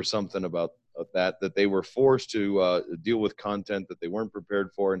over something about that they were forced to deal with content that they weren't prepared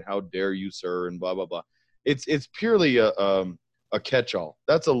for, and how dare you, sir, and blah blah blah. It's purely a catch-all.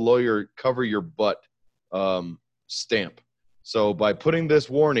 That's a lawyer cover your butt stamp. So by putting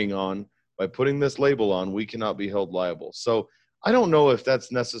this warning on, by putting this label on, we cannot be held liable. So I don't know if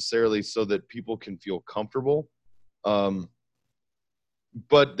that's necessarily so that people can feel comfortable, but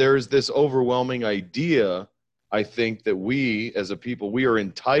there's this overwhelming idea, I think, that we as a people, we are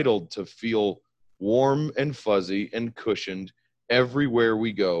entitled to feel warm and fuzzy and cushioned everywhere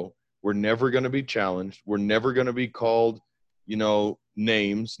we go. We're never going to be challenged. We're never going to be called,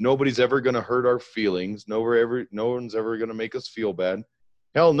 names. Nobody's ever going to hurt our feelings. No one's ever going to make us feel bad.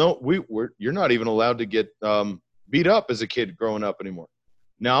 Hell no, you're not even allowed to get beat up as a kid growing up anymore.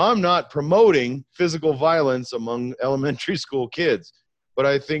 Now, I'm not promoting physical violence among elementary school kids, but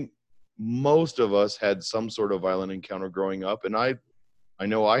I think most of us had some sort of violent encounter growing up, and I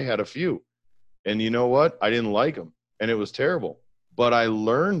know I had a few. And you know what? I didn't like them, and it was terrible. But I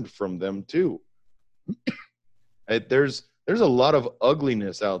learned from them too. There's a lot of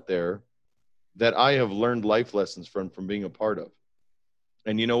ugliness out there that I have learned life lessons from being a part of.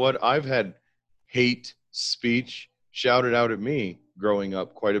 And you know what? I've had hate speech shouted out at me growing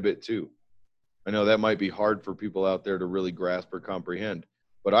up quite a bit too. I know that might be hard for people out there to really grasp or comprehend,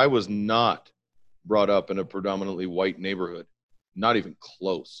 but I was not brought up in a predominantly white neighborhood, not even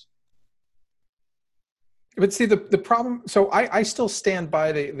close. But see, the problem, so I still stand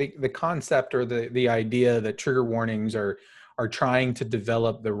by the concept or the idea that trigger warnings are trying to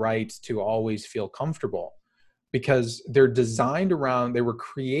develop the right to always feel comfortable. because they're designed around, they were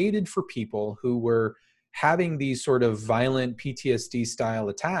created for people who were having these sort of violent PTSD style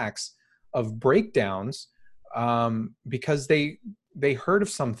attacks of breakdowns, because they heard of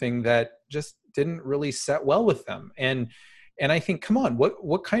something that just didn't really set well with them. And I think, come on,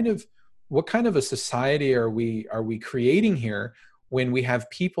 what kind of a society are we creating here when we have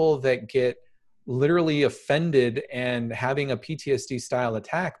people that get literally offended and having a PTSD style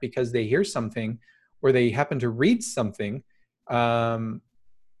attack because they hear something or they happen to read something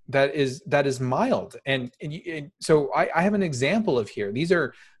that is mild. And so I have an example of here. These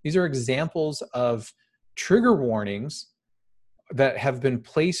are examples of trigger warnings that have been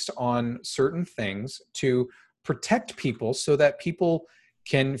placed on certain things to protect people so that people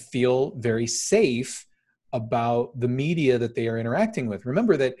can feel very safe about the media that they are interacting with.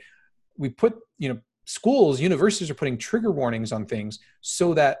 Remember that we put, schools, universities are putting trigger warnings on things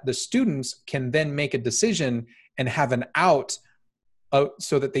so that the students can then make a decision and have an out,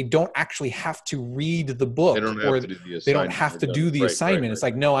 so that they don't actually have to read the book, they don't have to do the assignment. It's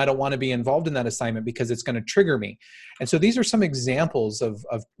like, no, I don't want to be involved in that assignment because it's going to trigger me. And so these are some examples of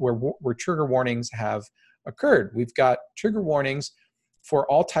where trigger warnings have occurred. We've got trigger warnings for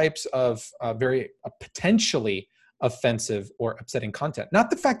all types of very potentially offensive or upsetting content. Not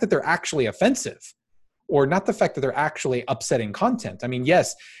the fact that they're actually offensive, or not the fact that they're actually upsetting content. I mean,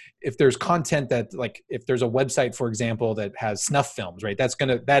 yes, if there's content that, like, if there's a website, for example, that has snuff films, right?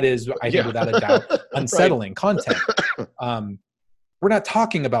 That is, I think, without a doubt, unsettling content. We're not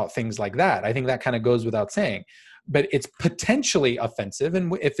talking about things like that. I think that kind of goes without saying, but it's potentially offensive.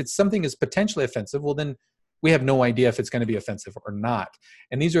 And if something is potentially offensive, well, then we have no idea if it's going to be offensive or not.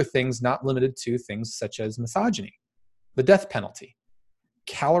 And these are things not limited to things such as misogyny, the death penalty,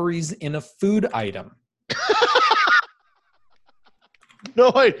 calories in a food item.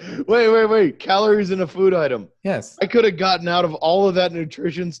 No, wait. Calories in a food item. Yes. I could have gotten out of all of that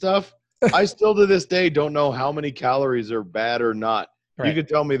nutrition stuff. I still to this day don't know how many calories are bad or not. Right. You could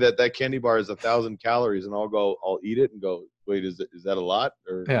tell me that candy bar is 1,000 calories and I'll eat it and go, wait, is that a lot?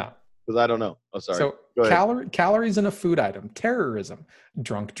 Or yeah. Because I don't know. Oh, sorry. So calories in a food item, terrorism,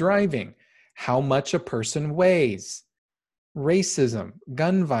 drunk driving, how much a person weighs, racism,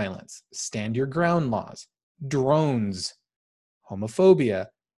 gun violence, stand your ground laws, drones, homophobia,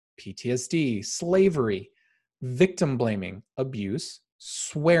 PTSD, slavery, victim blaming, abuse,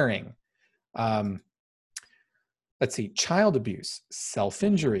 swearing, child abuse,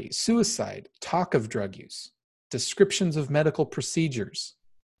 self-injury, suicide, talk of drug use, descriptions of medical procedures.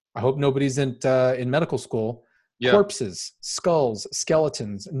 I hope nobody's in medical school. Yeah. Corpses, skulls,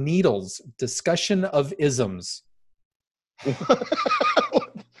 skeletons, needles, discussion of isms.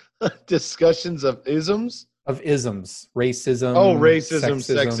 Discussions of isms? Of isms, racism. Oh, racism,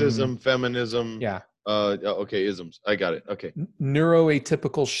 sexism, feminism. Yeah. Okay, isms. I got it. Okay.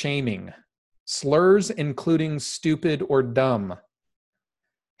 Neuroatypical shaming, slurs including stupid or dumb,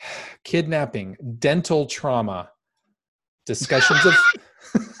 kidnapping, dental trauma, discussions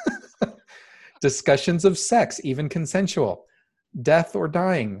of sex, even consensual, death or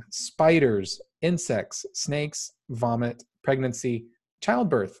dying, spiders, insects, snakes, vomit, pregnancy,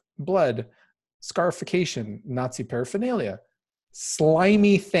 childbirth, blood, scarification, Nazi paraphernalia,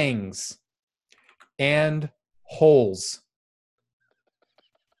 slimy things, and holes.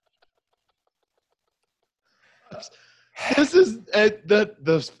 This is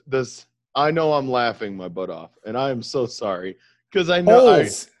this. I know I'm laughing my butt off, and I am so sorry because I know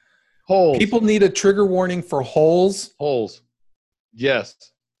holes. People need a trigger warning for holes. Holes. Yes,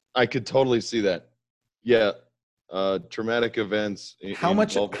 I could totally see that. Yeah. Traumatic events. How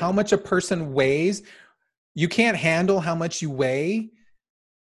much a person weighs. You can't handle how much you weigh.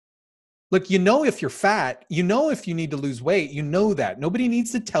 Look, if you're fat, if you need to lose weight, that. Nobody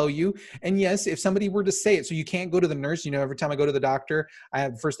needs to tell you. And yes, if somebody were to say it, so you can't go to the nurse, every time I go to the doctor,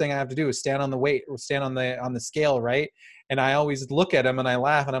 first thing I have to do is stand on the scale, right? And I always look at him and I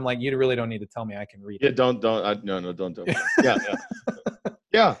laugh and I'm like, you really don't need to tell me, I can read it. Yeah, don't.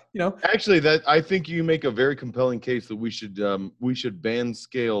 Yeah. Yeah. Actually, I think you make a very compelling case that we should ban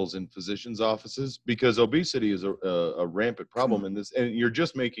scales in physicians' offices because obesity is a rampant problem in this, and you're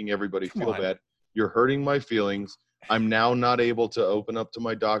just making everybody feel bad. You're hurting my feelings. I'm now not able to open up to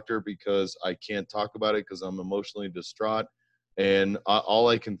my doctor because I can't talk about it because I'm emotionally distraught, and all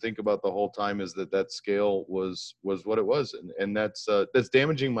I can think about the whole time is that scale was what it was, and that's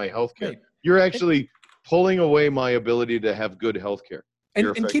damaging my healthcare. Right. You're actually pulling away my ability to have good healthcare.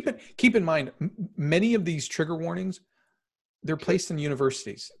 And keep in mind, many of these trigger warnings they're placed in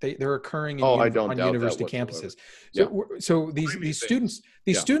universities. They're occurring in I don't on doubt that university whatsoever. campuses. So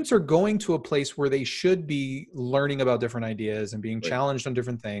these students are going to a place where they should be learning about different ideas and being challenged on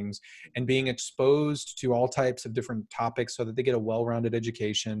different things and being exposed to all types of different topics so that they get a well-rounded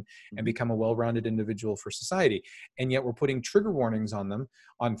education and become a well-rounded individual for society. And yet we're putting trigger warnings on them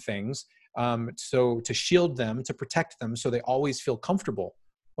on things, so to shield them, to protect them, so they always feel comfortable.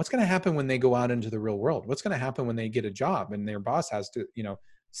 What's going to happen when they go out into the real world? What's going to happen when they get a job and their boss has to,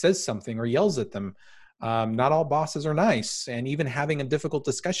 says something or yells at them? Not all bosses are nice, and even having a difficult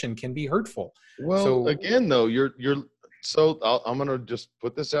discussion can be hurtful. Well, so, again, though, I'm going to just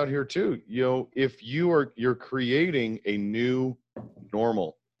put this out here too. If you're creating a new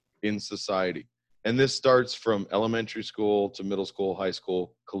normal in society, and this starts from elementary school to middle school, high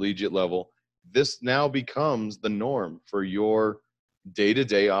school, collegiate level, this now becomes the norm for your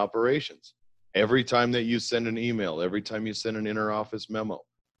day-to-day operations. Every time that you send an email, every time you send an inter-office memo,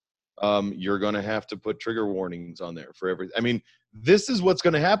 you're going to have to put trigger warnings on there for everything. I mean, this is what's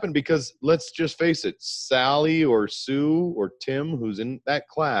going to happen because let's just face it, Sally or Sue or Tim, who's in that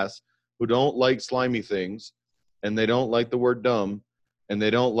class, who don't like slimy things, and they don't like the word dumb, and they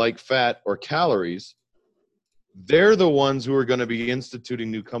don't like fat or calories, they're the ones who are going to be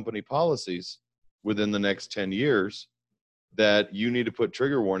instituting new company policies within the next 10 years that you need to put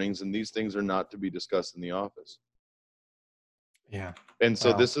trigger warnings, and these things are not to be discussed in the office. Yeah. And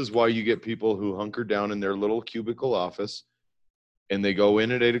so this is why you get people who hunker down in their little cubicle office, and they go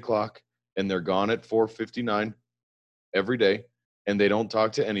in at 8:00 and they're gone at 4:59 every day, and they don't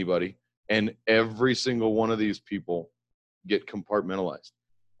talk to anybody. And every single one of these people get compartmentalized.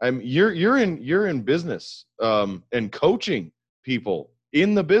 You're in business and coaching people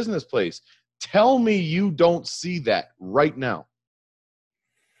in the business place. Tell me you don't see that right now.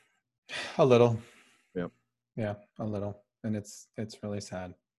 A little. Yeah. Yeah, a little. And it's really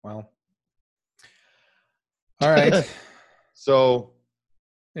sad. Well, all right. So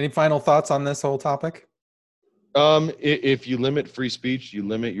any final thoughts on this whole topic? If you limit free speech, you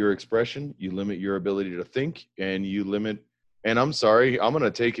limit your expression, you limit your ability to think, and you limit, and I'm sorry, I'm going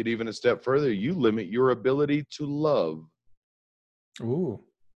to take it even a step further. You limit your ability to love. Ooh.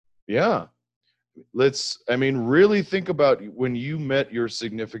 Yeah. Really think about when you met your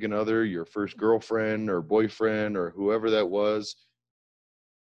significant other, your first girlfriend or boyfriend or whoever that was,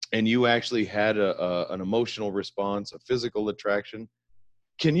 and you actually had an emotional response, a physical attraction.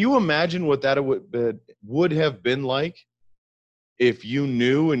 Can you imagine what that would have been like if you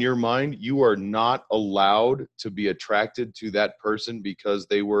knew in your mind you are not allowed to be attracted to that person because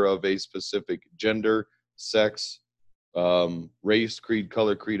they were of a specific gender, sex, race, creed,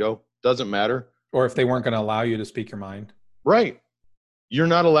 color, credo? Doesn't matter. Or if they weren't going to allow you to speak your mind. Right. You're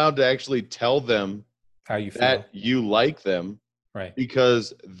not allowed to actually tell them how you feel, that you like them. Right.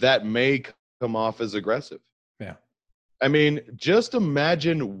 Because that may come off as aggressive. Yeah. Just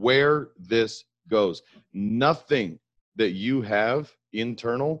imagine where this goes. Nothing that you have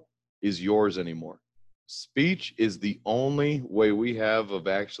internal is yours anymore. Speech is the only way we have of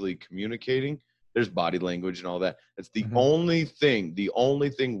actually communicating. There's body language and all that. It's the only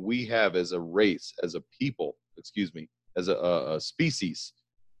thing we have as a race, as a people, as a species,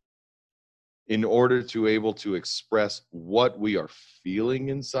 in order to able to express what we are feeling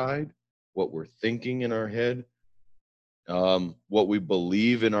inside, what we're thinking in our head, what we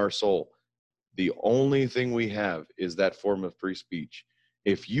believe in our soul. The only thing we have is that form of free speech.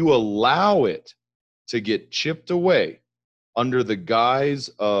 If you allow it to get chipped away under the guise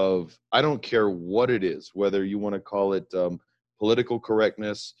of, I don't care what it is, whether you want to call it political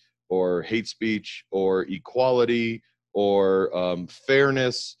correctness or hate speech or equality or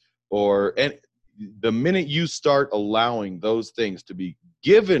fairness, and the minute you start allowing those things to be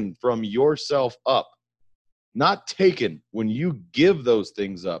given from yourself up, not taken, when you give those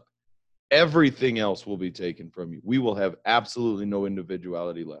things up, everything else will be taken from you. We will have absolutely no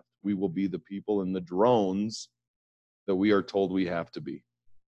individuality left. We will be the people in the drones that we are told we have to be.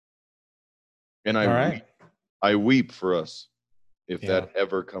 And I weep for us if that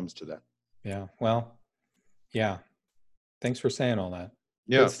ever comes to that. Yeah. Well, yeah. Thanks for saying all that.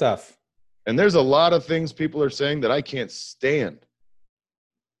 Yeah. Good stuff. And there's a lot of things people are saying that I can't stand.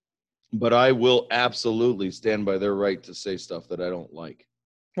 But I will absolutely stand by their right to say stuff that I don't like.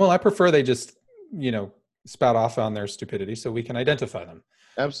 Well, I prefer they just, spout off on their stupidity so we can identify them.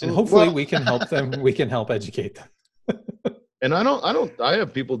 Absolutely. And hopefully we can help them. We can help educate them. And I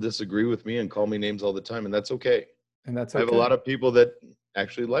have people disagree with me and call me names all the time, and that's okay. And that's okay. I have a lot of people that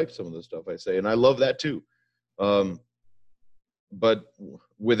actually like some of the stuff I say, and I love that too. But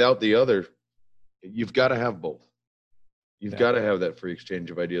without the other, you've got to have both. You've Yeah. got to have that free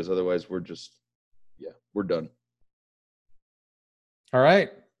exchange of ideas. Otherwise, we're done. All right.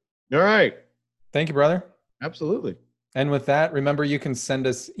 All right. Thank you, brother. Absolutely. And with that, remember you can send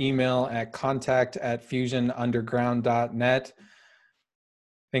us email at contact@fusionunderground.net.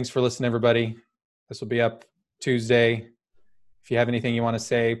 Thanks for listening, everybody. This will be up Tuesday. If you have anything you want to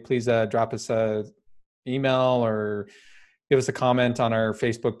say, please drop us a email or give us a comment on our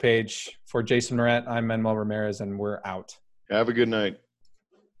Facebook page. For Jason Moret, I'm Manuel Ramirez, and we're out. Have a good night.